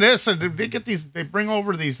mean, man, they bring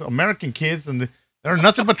over these American kids and they're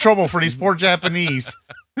nothing but trouble for these poor Japanese.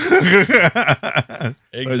 Exactly.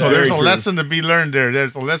 So there's a lesson to be learned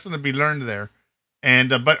there. And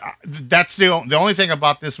but that's the only thing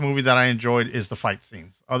about this movie that I enjoyed is the fight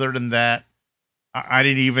scenes. Other than that, I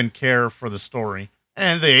didn't even care for the story.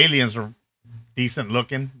 And the aliens are decent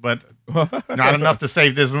looking, but not enough to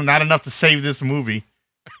save this. Not enough to save this movie.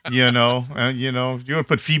 You know, you would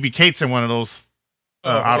put Phoebe Cates in one of those.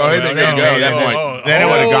 There you go. Then it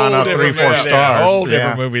would have gone up 3-4 stars. Whole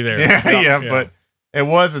different movie there. Yeah, but it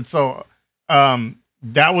wasn't. So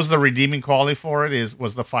that was the redeeming quality for it.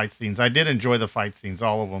 Was the fight scenes. I did enjoy the fight scenes,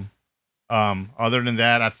 all of them. Other than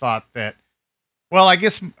that, I thought that. Well, I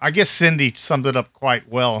guess Cindy summed it up quite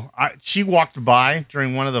well. She walked by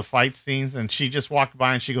during one of the fight scenes, and she just walked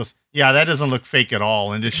by and she goes, "Yeah, that doesn't look fake at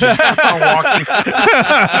all." And she kept on walking.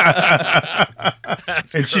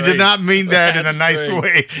 And she did not mean that in a nice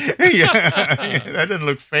way. Yeah, that didn't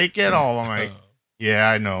look fake at all. I'm like, yeah,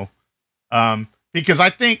 I know. Because I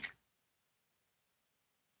think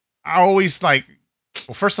I always like.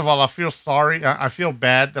 Well, first of all, I feel sorry. I feel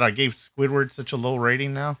bad that I gave Squidward such a low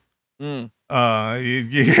rating now. Hey, I've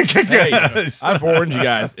warned you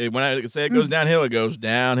guys. When I say it goes downhill, it goes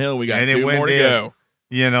downhill. We got 2 more to go.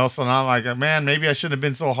 You know, so now I'm like, man, maybe I shouldn't have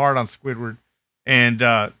been so hard on Squidward. And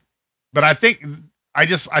but I think I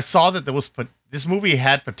saw that this movie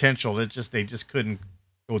had potential. They just couldn't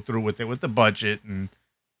go through with it with the budget and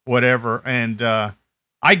whatever. And I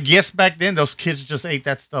guess back then those kids just ate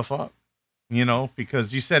that stuff up. You know,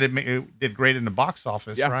 because you said it did great in the box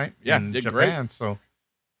office, right? Yeah, in did Japan. great. So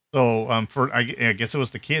I guess it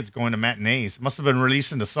was the kids going to matinees. It must have been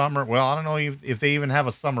released in the summer. Well, I don't know if they even have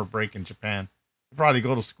a summer break in Japan. They probably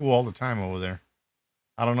go to school all the time over there.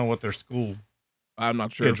 I don't know what their school I'm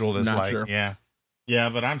not sure. schedule is not like. Sure. Yeah,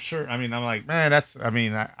 but I'm sure. I mean, I'm like, man,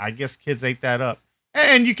 I guess kids ate that up,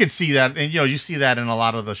 and you could see that, and you see that in a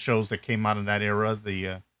lot of the shows that came out in that era,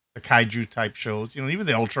 the kaiju type shows. You know, even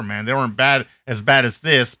the Ultraman, they weren't as bad as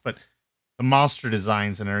this, but the monster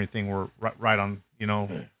designs and everything were right on.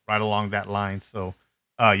 Right along that line. So,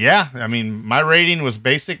 yeah, I mean, my rating was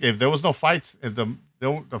basic. If there was no fights, if the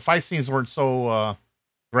fight scenes weren't so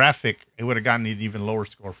graphic, it would have gotten an even lower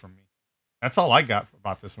score from me. That's all I got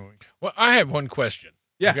about this movie. Well, I have one question.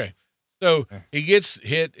 Yeah. Okay. So he gets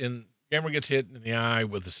hit Gamera gets hit in the eye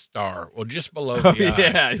with a star. Well, just below the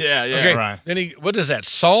eye. Yeah. Okay. Right. Then what is that?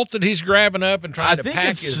 Salt that he's grabbing up and trying to pack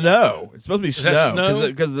it's his snow. It's supposed to be snow.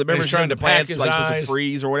 because the members trying to pack his supposed to eyes.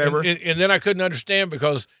 freeze or whatever. And then I couldn't understand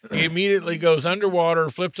because he immediately goes underwater,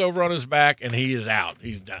 flips over on his back, and he is out.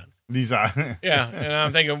 He's done. These are. Yeah. And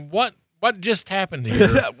I'm thinking, what just happened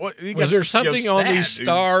here? Was there something on these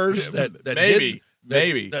stars that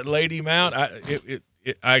maybe that laid him out?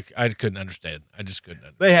 I couldn't understand. I just couldn't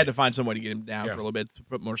understand. They had to find some way to get him down for a little bit to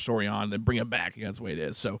put more story on, then bring him back. That's the way it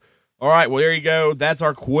is. So, all right, well, there you go. That's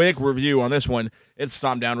our quick review on this one. It's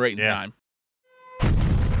Stomp Down rating time.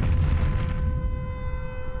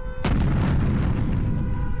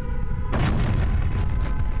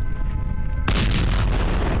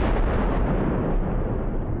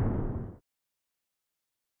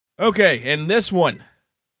 Okay, and this one.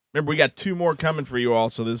 Remember, we got 2 more coming for you all,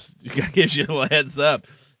 so this gives you a heads up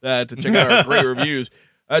to check out our great reviews.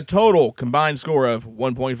 A total combined score of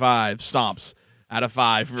 1.5 stomps out of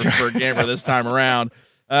 5 for Gamera this time around.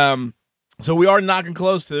 So we are knocking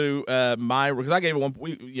close to because I gave it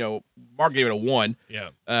 1. Mark gave it a 1. Yeah.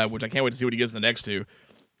 Which I can't wait to see what he gives the next 2.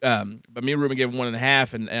 But me and Ruben gave it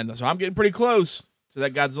 1.5, and so I'm getting pretty close to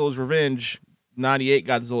that Godzilla's Revenge 98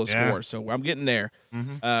 Godzilla score. So I'm getting there.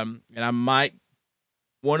 Mm-hmm. And I might.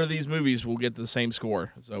 One of these movies will get the same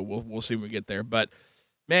score, so we'll see when we get there. But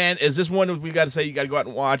man, is this one we've got to say you got to go out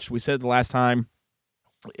and watch? We said it the last time.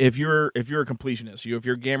 If you're a completionist, if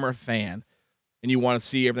you're a Gamera fan, and you want to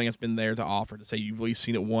see everything that's been there to offer, to say you've at least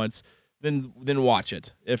seen it once, then watch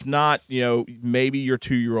it. If not, maybe your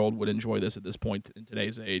 2-year-old would enjoy this at this point in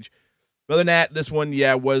today's age. But other than that, this one,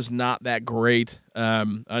 was not that great,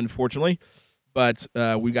 unfortunately. But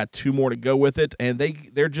we got 2 more to go with it, and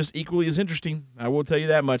they're just equally as interesting. I will tell you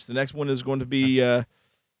that much. The next one is going to be,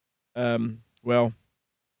 well,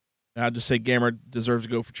 I'll just say Gamera deserves to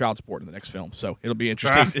go for child support in the next film, so it'll be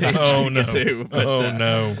interesting. Oh no! Too. But,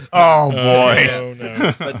 no! Oh boy! Oh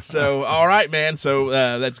no! But so, all right, man. So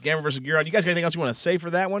that's Gamera versus Guiron. You guys got anything else you want to say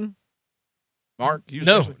for that one? Mark?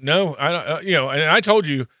 No. I don't. And I told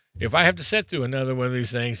you if I have to sit through another one of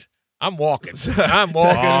these things, I'm walking. I'm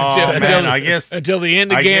walking until the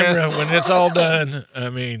end of Gamera when it's all done. I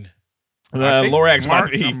mean, Lorax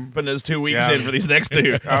might be putting his 2 weeks in for these next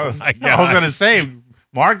 2. I was going to say,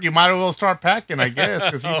 Mark, you might as well start packing, I guess,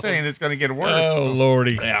 because he's saying it's going to get worse. Oh,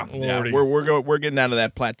 Lordy. Yeah. Lordy. We're getting down to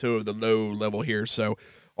that plateau of the low level here. So,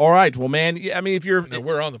 all right. Well, man, I mean, if you're... No,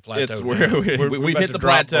 we're on the plateau. We've hit the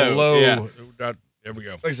plateau. Below. Yeah. There we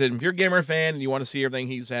go. Like I said, if you're a Gamera fan and you want to see everything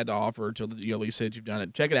he's had to offer until you at least said you've done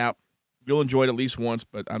it, check it out. You'll enjoy it at least once,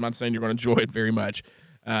 but I'm not saying you're going to enjoy it very much.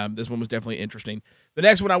 This one was definitely interesting. The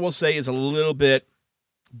next one I will say is a little bit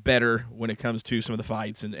better when it comes to some of the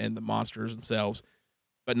fights and the monsters themselves,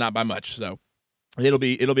 but not by much. So it'll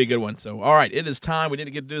be a good one. So all right, it is time. We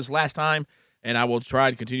didn't get to do this last time, and I will try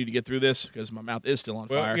to continue to get through this because my mouth is still on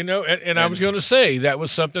fire. You know, and I was going to say that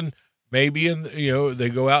was something maybe they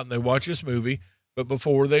go out and they watch this movie, but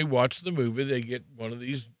before they watch the movie, they get one of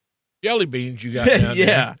these jelly beans you got down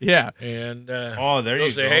there. Yeah. And there they'll you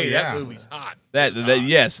say, go. hey, Yeah. that movie's hot.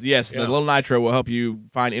 Yes. Yeah. The little nitro will help you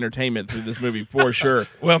find entertainment through this movie for sure.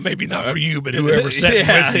 Well, maybe not for you, but whoever sat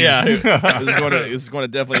with you. Yeah, is going to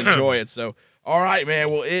definitely enjoy it. So, all right, man.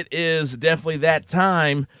 Well, it is definitely that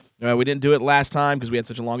time. We didn't do it last time because we had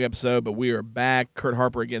such a long episode, but we are back. Kurt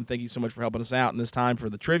Harper, again, thank you so much for helping us out in this time for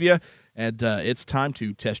the trivia. And it's time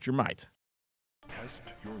to test your might. Test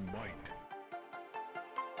your might.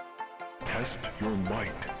 Test your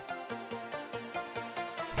might.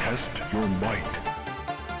 Test your might.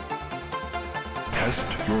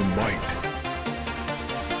 Test your might.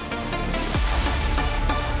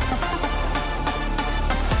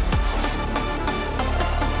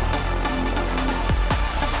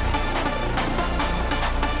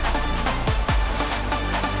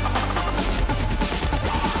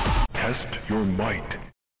 Test your might.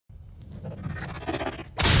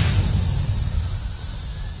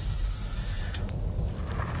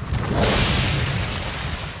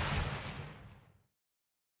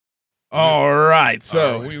 All right,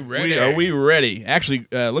 so Are we ready? Are we ready? Actually,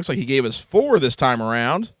 looks like he gave us 4 this time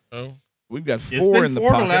around. Oh, We've got It's 4 been in the 4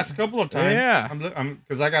 pocket. the last couple of times. Yeah.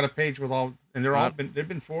 Because I got a page with all, and they've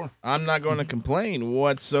been 4. I'm not going to complain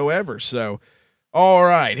whatsoever. So, all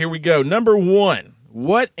right, here we go. Number 1.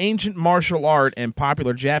 What ancient martial art and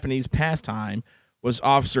popular Japanese pastime was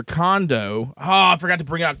Officer Kondo? Oh, I forgot to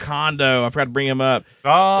bring out Kondo. I forgot to bring him up. Oh,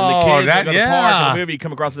 and the kids that, go to the yeah. park in the movie,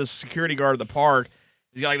 come across this security guard at the park.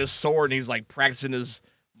 He's got like this sword, and he's like practicing his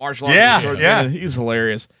martial arts. Yeah, sword. yeah. He's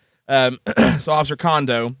hilarious. So Officer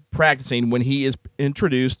Kondo practicing when he is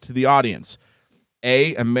introduced to the audience.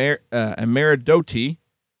 A Ameridoti,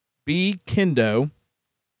 B, Kendo,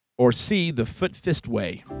 or C, the foot fist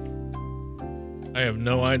way. I have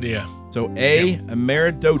no idea. So A,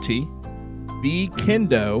 Ameridoti, B,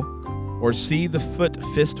 Kendo, or C, the foot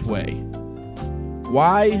fist way.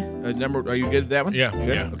 Why? Are you good at that one? Yeah, You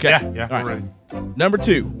good? yeah. Okay. Yeah, All right. we're ready. Number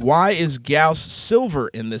 2, why is Gauss silver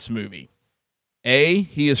in this movie? A,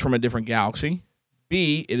 he is from a different galaxy.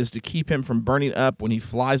 B, it is to keep him from burning up when he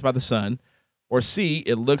flies by the sun. Or C,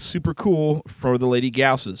 it looks super cool for the lady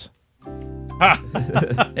Gausses.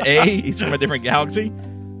 A, he's from a different galaxy.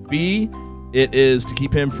 B, it is to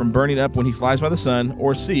keep him from burning up when he flies by the sun.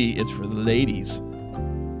 Or C, it's for the ladies.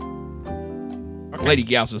 Okay. Lady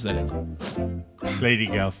Gausses, that is. Lady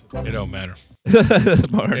Gauss. It don't matter. It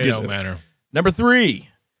It don't matter. Number 3,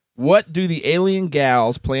 what do the alien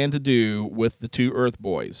gals plan to do with the 2 Earth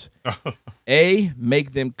boys? A,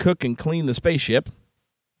 make them cook and clean the spaceship.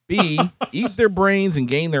 B, eat their brains and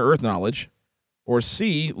gain their Earth knowledge. Or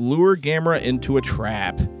C, lure Gamera into a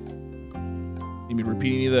trap. You mean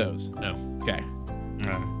repeat any of those? No. Okay.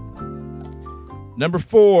 Number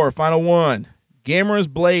 4, final one. Gamera's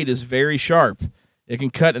blade is very sharp. It can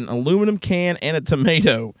cut an aluminum can and a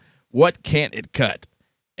tomato. What can't it cut?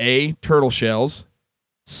 A, turtle shells.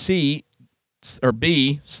 C, or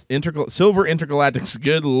B, silver intergalactic.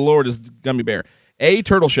 Good Lord, is gummy bear. A,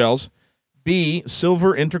 turtle shells. B,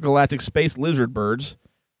 silver intergalactic space lizard birds.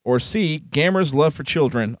 Or C, Gamera's love for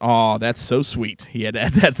children. Oh, that's so sweet. He had to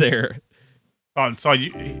add that there. Oh, so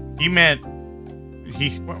he meant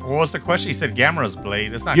what was the question? He said Gamera's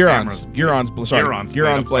blade. It's not Guiron's Guiron's blade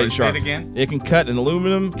is Say sharp. it again. It can cut an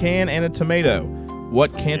aluminum can and a tomato.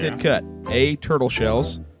 What can't it cut? A, turtle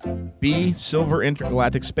shells. B, silver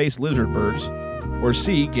intergalactic space lizard birds. Or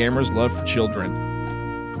C, Gamera's love for children.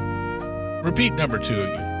 Repeat number 2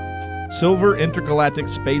 again. Silver intergalactic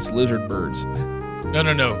space lizard birds.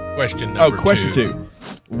 No. Question number 2. Question 2.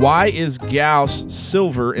 Why is Gauss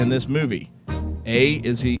silver in this movie? A,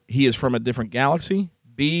 is he is from a different galaxy.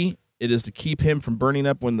 B, it is to keep him from burning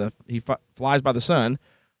up when he flies by the sun.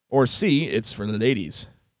 Or C, it's for the ladies.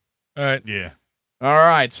 All right. Yeah. All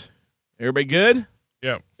right. Everybody good?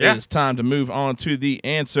 Yeah. Yeah. It's time to move on to the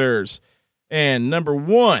answers. And number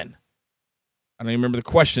 1. I don't even remember the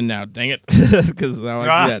question now. Dang it. Because I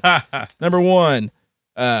like that. Number 1.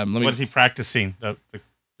 What is he practicing? The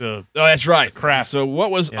Oh, that's right. Crap. So what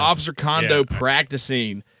was Officer Kondo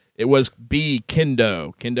practicing? It was B,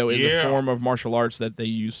 Kendo. Kendo is a form of martial arts that they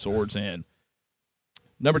use swords in.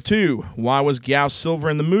 Number 2, why was Gauss silver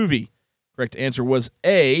in the movie? Correct answer was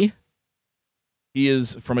A, he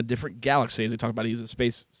is from a different galaxy. As they talk about, he's a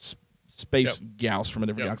space gals from a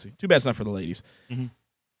different galaxy. Too bad it's not for the ladies. Mhm.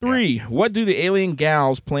 3, what do the alien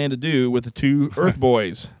gals plan to do with the 2 Earth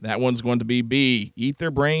boys? That one's going to be B, eat their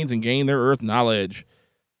brains and gain their Earth knowledge.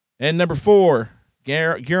 And number 4,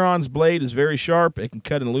 Guiron's blade is very sharp. It can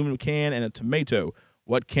cut an aluminum can and a tomato.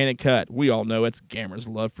 What can it cut? We all know it's Gamera's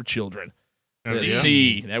love for children.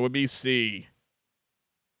 C, that would be C.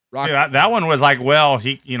 Yeah, that one was like, well,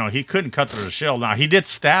 he couldn't cut through the shell. Now he did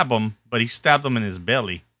stab him, but he stabbed him in his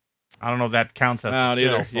belly. I don't know if that counts as I don't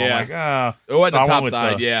either. So Yeah. I'm like, oh, at the top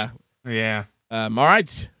side, yeah. Yeah. All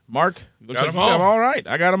right, Mark. Looks Got like them you got all. them all right.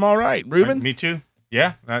 I got them all right. Ruben? Me too.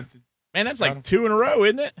 Yeah. Man, that's like 2 in a row,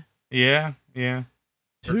 isn't it? Yeah.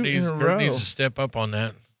 2 in a Kurt row. needs to step up on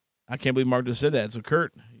that. I can't believe Mark just said that. So,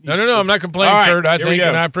 Kurt. No, I'm not complaining, All right, Kurt. I here we think, go.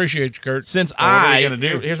 and I appreciate you, Kurt. Since what are we gonna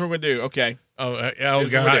do? Here's what we're going to do. Okay. Oh, Here's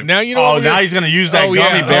what God. we're doing. Now you know. Oh, what now he's going to use that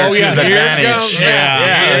gummy bear to his Here it advantage. comes.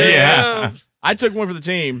 Yeah. I took one for the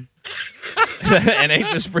team and ate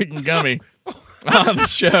this freaking gummy on the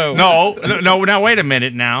show. No. Now, wait a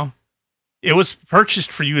minute now. It was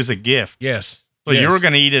purchased for you as a gift. Yes. So you were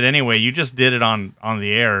going to eat it anyway. You just did it on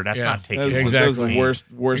the air. That's not taking That was the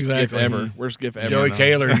worst gift ever. Worst gift ever. Joey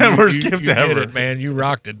Kaler. Worst you gift did ever. it, man. You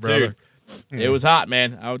rocked it, brother. It was hot,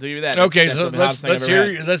 man. I'll tell you that. Okay, That's so the hottest thing let's I've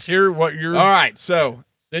ever had. hear what you're. All right, so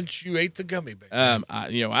Since you ate the gummy bear.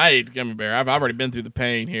 I ate the gummy bear. I've already been through the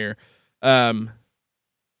pain here. I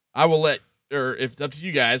will if it's up to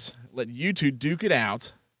you guys, let you two duke it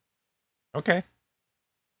out. Okay.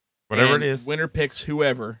 Whatever and it is. Winner picks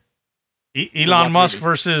whoever. Elon Musk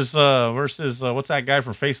versus what's that guy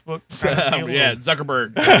from Facebook? Yeah,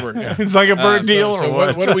 Zuckerberg. Zuckerberg deal So or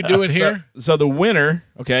what? what are we doing here? So the winner,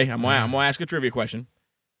 okay, I'm gonna ask a trivia question.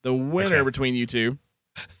 The winner between you two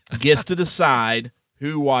gets to decide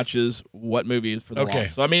who watches what movies for the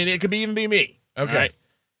loss. So I mean, it could even be me. Okay.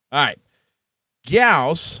 All right.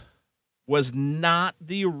 Gyaos was not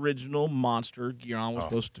the original monster Guiron was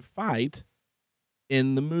supposed to fight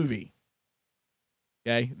in the movie.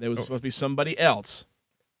 Okay, there was supposed to be somebody else,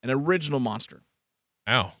 an original monster.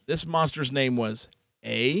 Ow. This monster's name was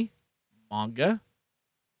A, Manga,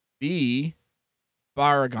 B,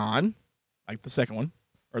 Baragon, like the second one,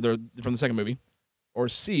 or from the second movie, or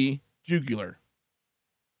C, Jugular.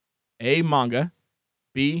 A, Manga,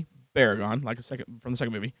 B, Baragon, like from the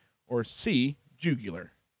second movie, or C, Jugular.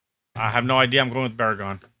 I have no idea. I'm going with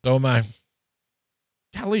Baragon. So am I.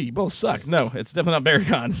 Golly, you both suck. No, it's definitely not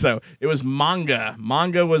Baragon. So it was Manga.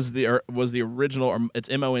 Manga was the original, or it's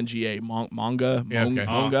Monga. Manga. Yeah, okay.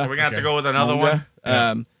 Manga. So we're gonna have to go with another one.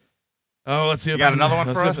 Let's see. You got another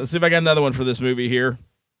one for us? Let's see if I got another one for this movie here.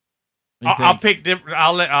 I'll pick different.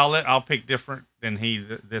 I'll pick different than he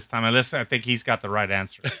this time, unless I think he's got the right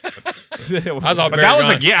answer. I thought But that was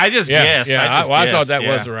I just guessed. Yeah, I thought that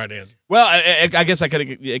was the right. right answer. Well, I guess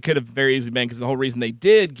it could have very easily been because the whole reason they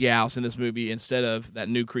did Gyaos in this movie instead of that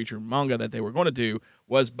new creature Manga that they were going to do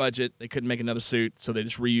was budget. They couldn't make another suit, so they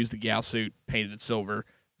just reused the Gyaos suit, painted it silver.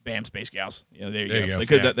 Bam, Space Gyaos. There you go. So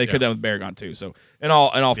they could have done with Baragon too. So in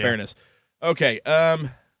all fairness, okay.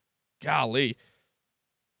 Golly.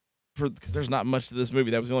 Because there's not much to this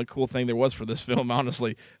movie. That was the only cool thing there was for this film,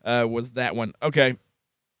 honestly, was that one. Okay.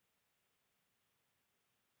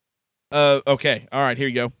 Okay. All right, here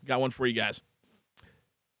you go. Got one for you guys.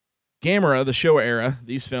 Gamera, the Showa era,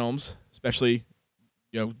 these films, especially,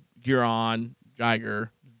 Guiron, Jiger,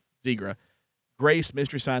 Zigra, graced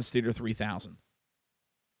Mystery Science Theater 3000.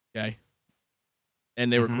 Okay?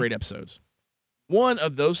 And they were great episodes. One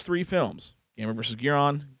of those 3 films, Gamera vs.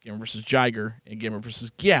 Guiron, Gamera vs. Jiger, and Gamera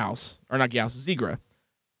vs. Gyaos, or not Gyaos, Zigra,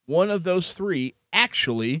 one of those 3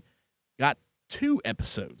 actually got 2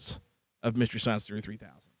 episodes of Mystery Science Theater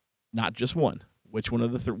 3000. Not just one. Which one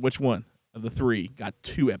of the 3 got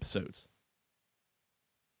 2 episodes?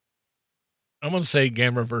 I'm going to say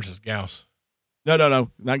Gamera versus Gyaos. No,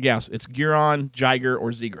 not Gyaos. It's Guiron, Jiger,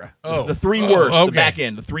 or Zigra. Oh. The 3 worst, okay. the back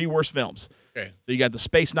end, the 3 worst films. Okay. So you got the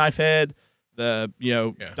Space Knife Head, the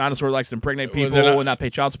dinosaur likes to impregnate Well, people then and not pay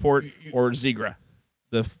child support, or Zigra,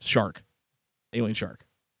 the shark, alien shark.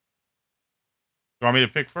 You want me to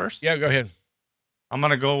pick first? Yeah, go ahead. I'm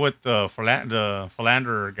gonna go with the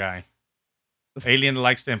philanderer guy. Alien that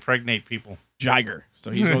likes to impregnate people. Jiger.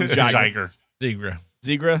 So he's going with Jiger.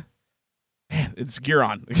 Zigra. Man, it's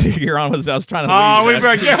Guiron. Guiron was. I was trying to. We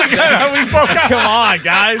broke out. Come on,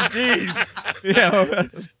 guys. Jeez. Yeah, I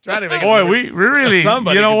was trying to make. Boy, we really.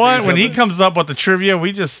 Somebody you know could do what? When he something. comes up with the trivia,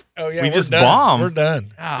 we just bomb. We're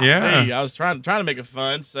done. Yeah. Hey, I was trying to make it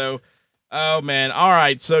fun. So, oh man. All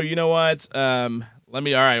right. So you know what? All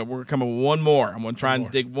right. We're coming with one more. I'm gonna try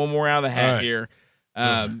and dig one more out of the hat here.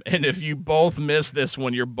 And if you both miss this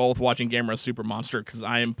one, you're both watching Gamera Super Monster because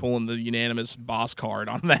I am pulling the unanimous boss card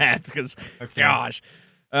on that. Because, gosh.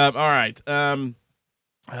 All right. I'm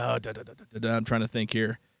trying to think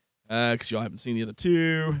here because y'all haven't seen the other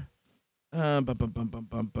two. Okay.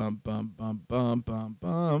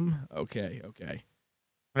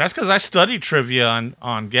 That's because I studied trivia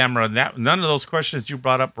on Gamera. None of those questions you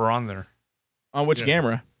brought up were on there. On which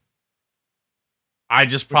Gamera? I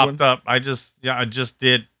just popped up. I just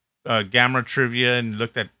did Gamera trivia and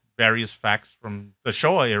looked at various facts from the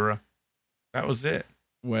Showa era. That was it.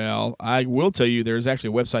 Well, I will tell you there's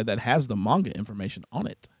actually a website that has the manga information on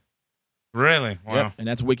it. Really? Wow. Yep, and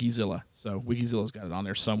that's Wikizilla. So Wikizilla's got it on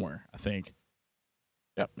there somewhere, I think.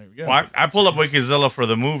 Yep, there we go. Well, I pulled up Wikizilla for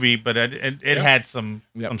the movie, but it had some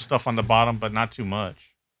stuff on the bottom, but not too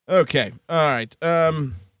much. Okay. All right.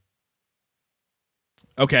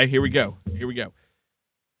 Okay, here we go.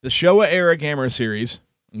 The Showa era Gamera series.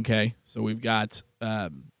 Okay, so we've got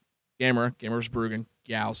Gamera vs. Bruggen,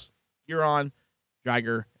 Gauss, Guiron,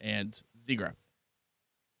 Jiger, and Zigra.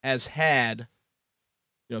 Has had,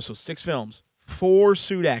 so 6 films, 4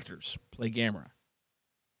 suit actors play Gamera.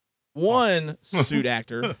 One suit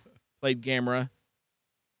actor played Gamera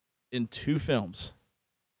in 2 films.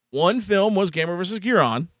 One film was Gamera vs.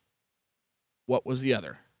 Guiron. What was the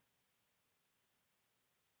other?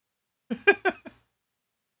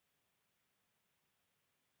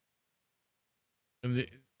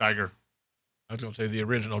 Jiger. I was going to say the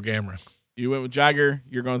original Gamera. You went with Jiger.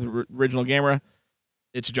 You're going with the original Gamera.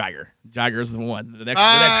 It's Jiger. Jiger's the one. The next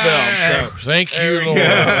film. So thank you, Lord.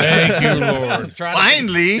 Thank you, Lord.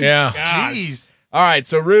 Finally. Yeah. Jeez. All right,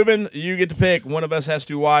 so Ruben, you get to pick. One of us has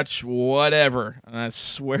to watch whatever. And I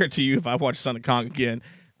swear to you, if I watch Son of Kong again,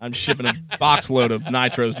 I'm shipping a box load of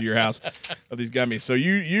nitros to your house of these gummies. So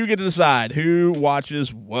you get to decide who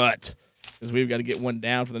watches what, because we've got to get one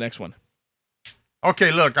down for the next one.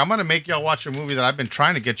 Okay, look, I'm going to make y'all watch a movie that I've been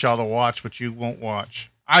trying to get y'all to watch, but you won't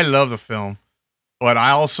watch. I love the film, but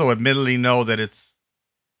I also admittedly know that it's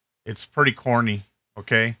pretty corny,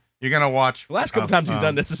 okay? You're going to watch... The last couple times he's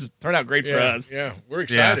done this has turned out great for us. Yeah, we're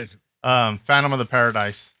excited. Yeah. Phantom of the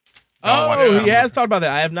Paradise. He has talked about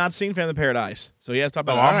that. I have not seen Phantom of the Paradise, so he has talked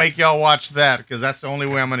about that. I'll make y'all watch that, because that's the only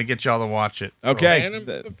way I'm going to get y'all to watch it. Okay, Phantom of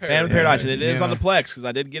the Phantom of the Paradise, and it is on the Plex, because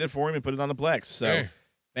I did get it for him and put it on the Plex. So,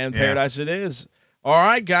 Phantom of the Paradise it is. All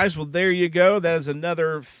right, guys. Well, there you go. That is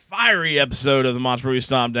another fiery episode of the Monster Movie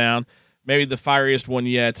Stomp Down. Maybe the fieriest one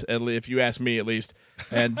yet, if you ask me, at least.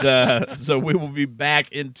 And so we will be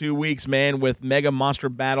back in 2 weeks, man, with Mega Monster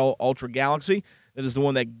Battle Ultra Galaxy. That is the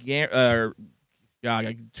one that God, I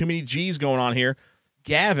got too many G's going on here.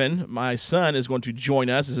 Gavin, my son, is going to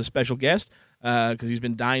join us as a special guest because he's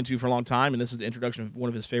been dying to for a long time, and this is the introduction of one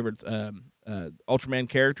of his favorite Ultraman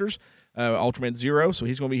characters. Ultraman Zero, so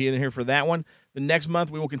he's going to be in here for that one. The next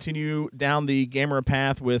month, we will continue down the Gamera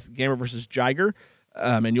path with Gamera versus Jiger,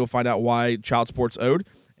 and you'll find out why child sports owed.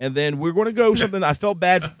 And then we're going to go something I felt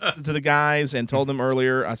bad to the guys and told them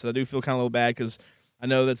earlier. I said I do feel kind of a little bad because I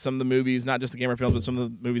know that some of the movies, not just the Gamera films, but some of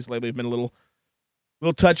the movies lately have been a little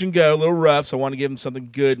touch and go, a little rough. So I want to give them something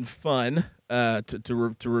good and fun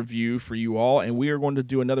to review for you all. And we are going to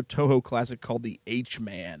do another Toho classic called The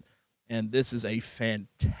H-Man. And this is a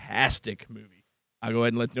fantastic movie. I'll go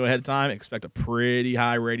ahead and let you know ahead of time. Expect a pretty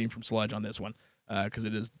high rating from Sludge on this one because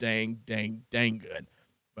it is dang good.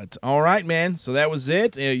 But all right, man. So that was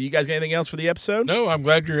it. You guys got anything else for the episode? No, I'm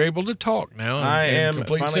glad you're able to talk now. I am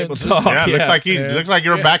finally able to talk. talk. Yeah, looks like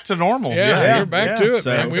you're back to normal. Yeah, you're back to it,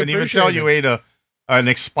 so man. I couldn't even tell you ate an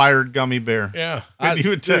expired gummy bear. Yeah.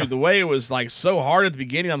 Dude, the way it was like so hard at the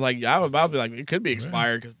beginning, I'm like, I was about to be like, it could be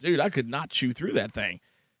expired because, dude, I could not chew through that thing.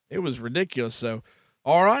 It was ridiculous. So,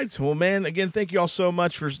 all right. Well, man, again, thank you all so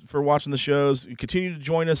much for watching the shows. Continue to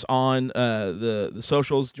join us on the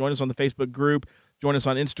socials. Join us on the Facebook group. Join us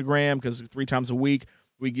on Instagram because 3 times a week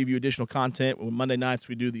we give you additional content. On Monday nights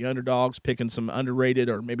we do the underdogs, picking some underrated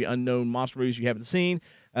or maybe unknown monster movies you haven't seen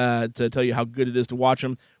to tell you how good it is to watch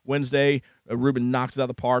them. Wednesday, Ruben knocks it out of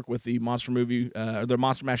the park with the monster movie, the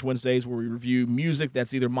Monster Mash Wednesdays, where we review music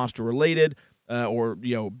that's either monster related or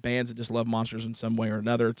bands that just love monsters in some way or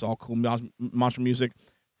another. It's all cool monster music.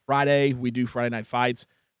 Friday we do Friday Night Fights.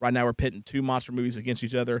 Right now we're pitting 2 monster movies against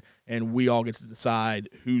each other, and we all get to decide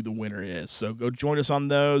who the winner is. So go join us on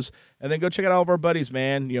those, and then go check out all of our buddies,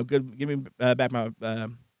 man. Give me back my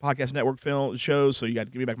podcast network film shows. So you got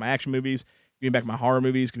to give me back my action movies, give me back my horror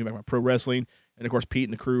movies, give me back my pro wrestling, and of course Pete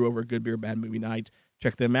and the crew over at Good Beer Bad Movie Night.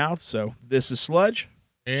 Check them out. So this is Sludge,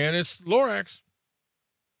 and it's Lorax,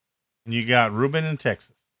 and you got Ruben in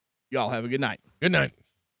Texas. Y'all have a good night. Good night.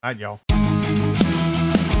 Night, y'all.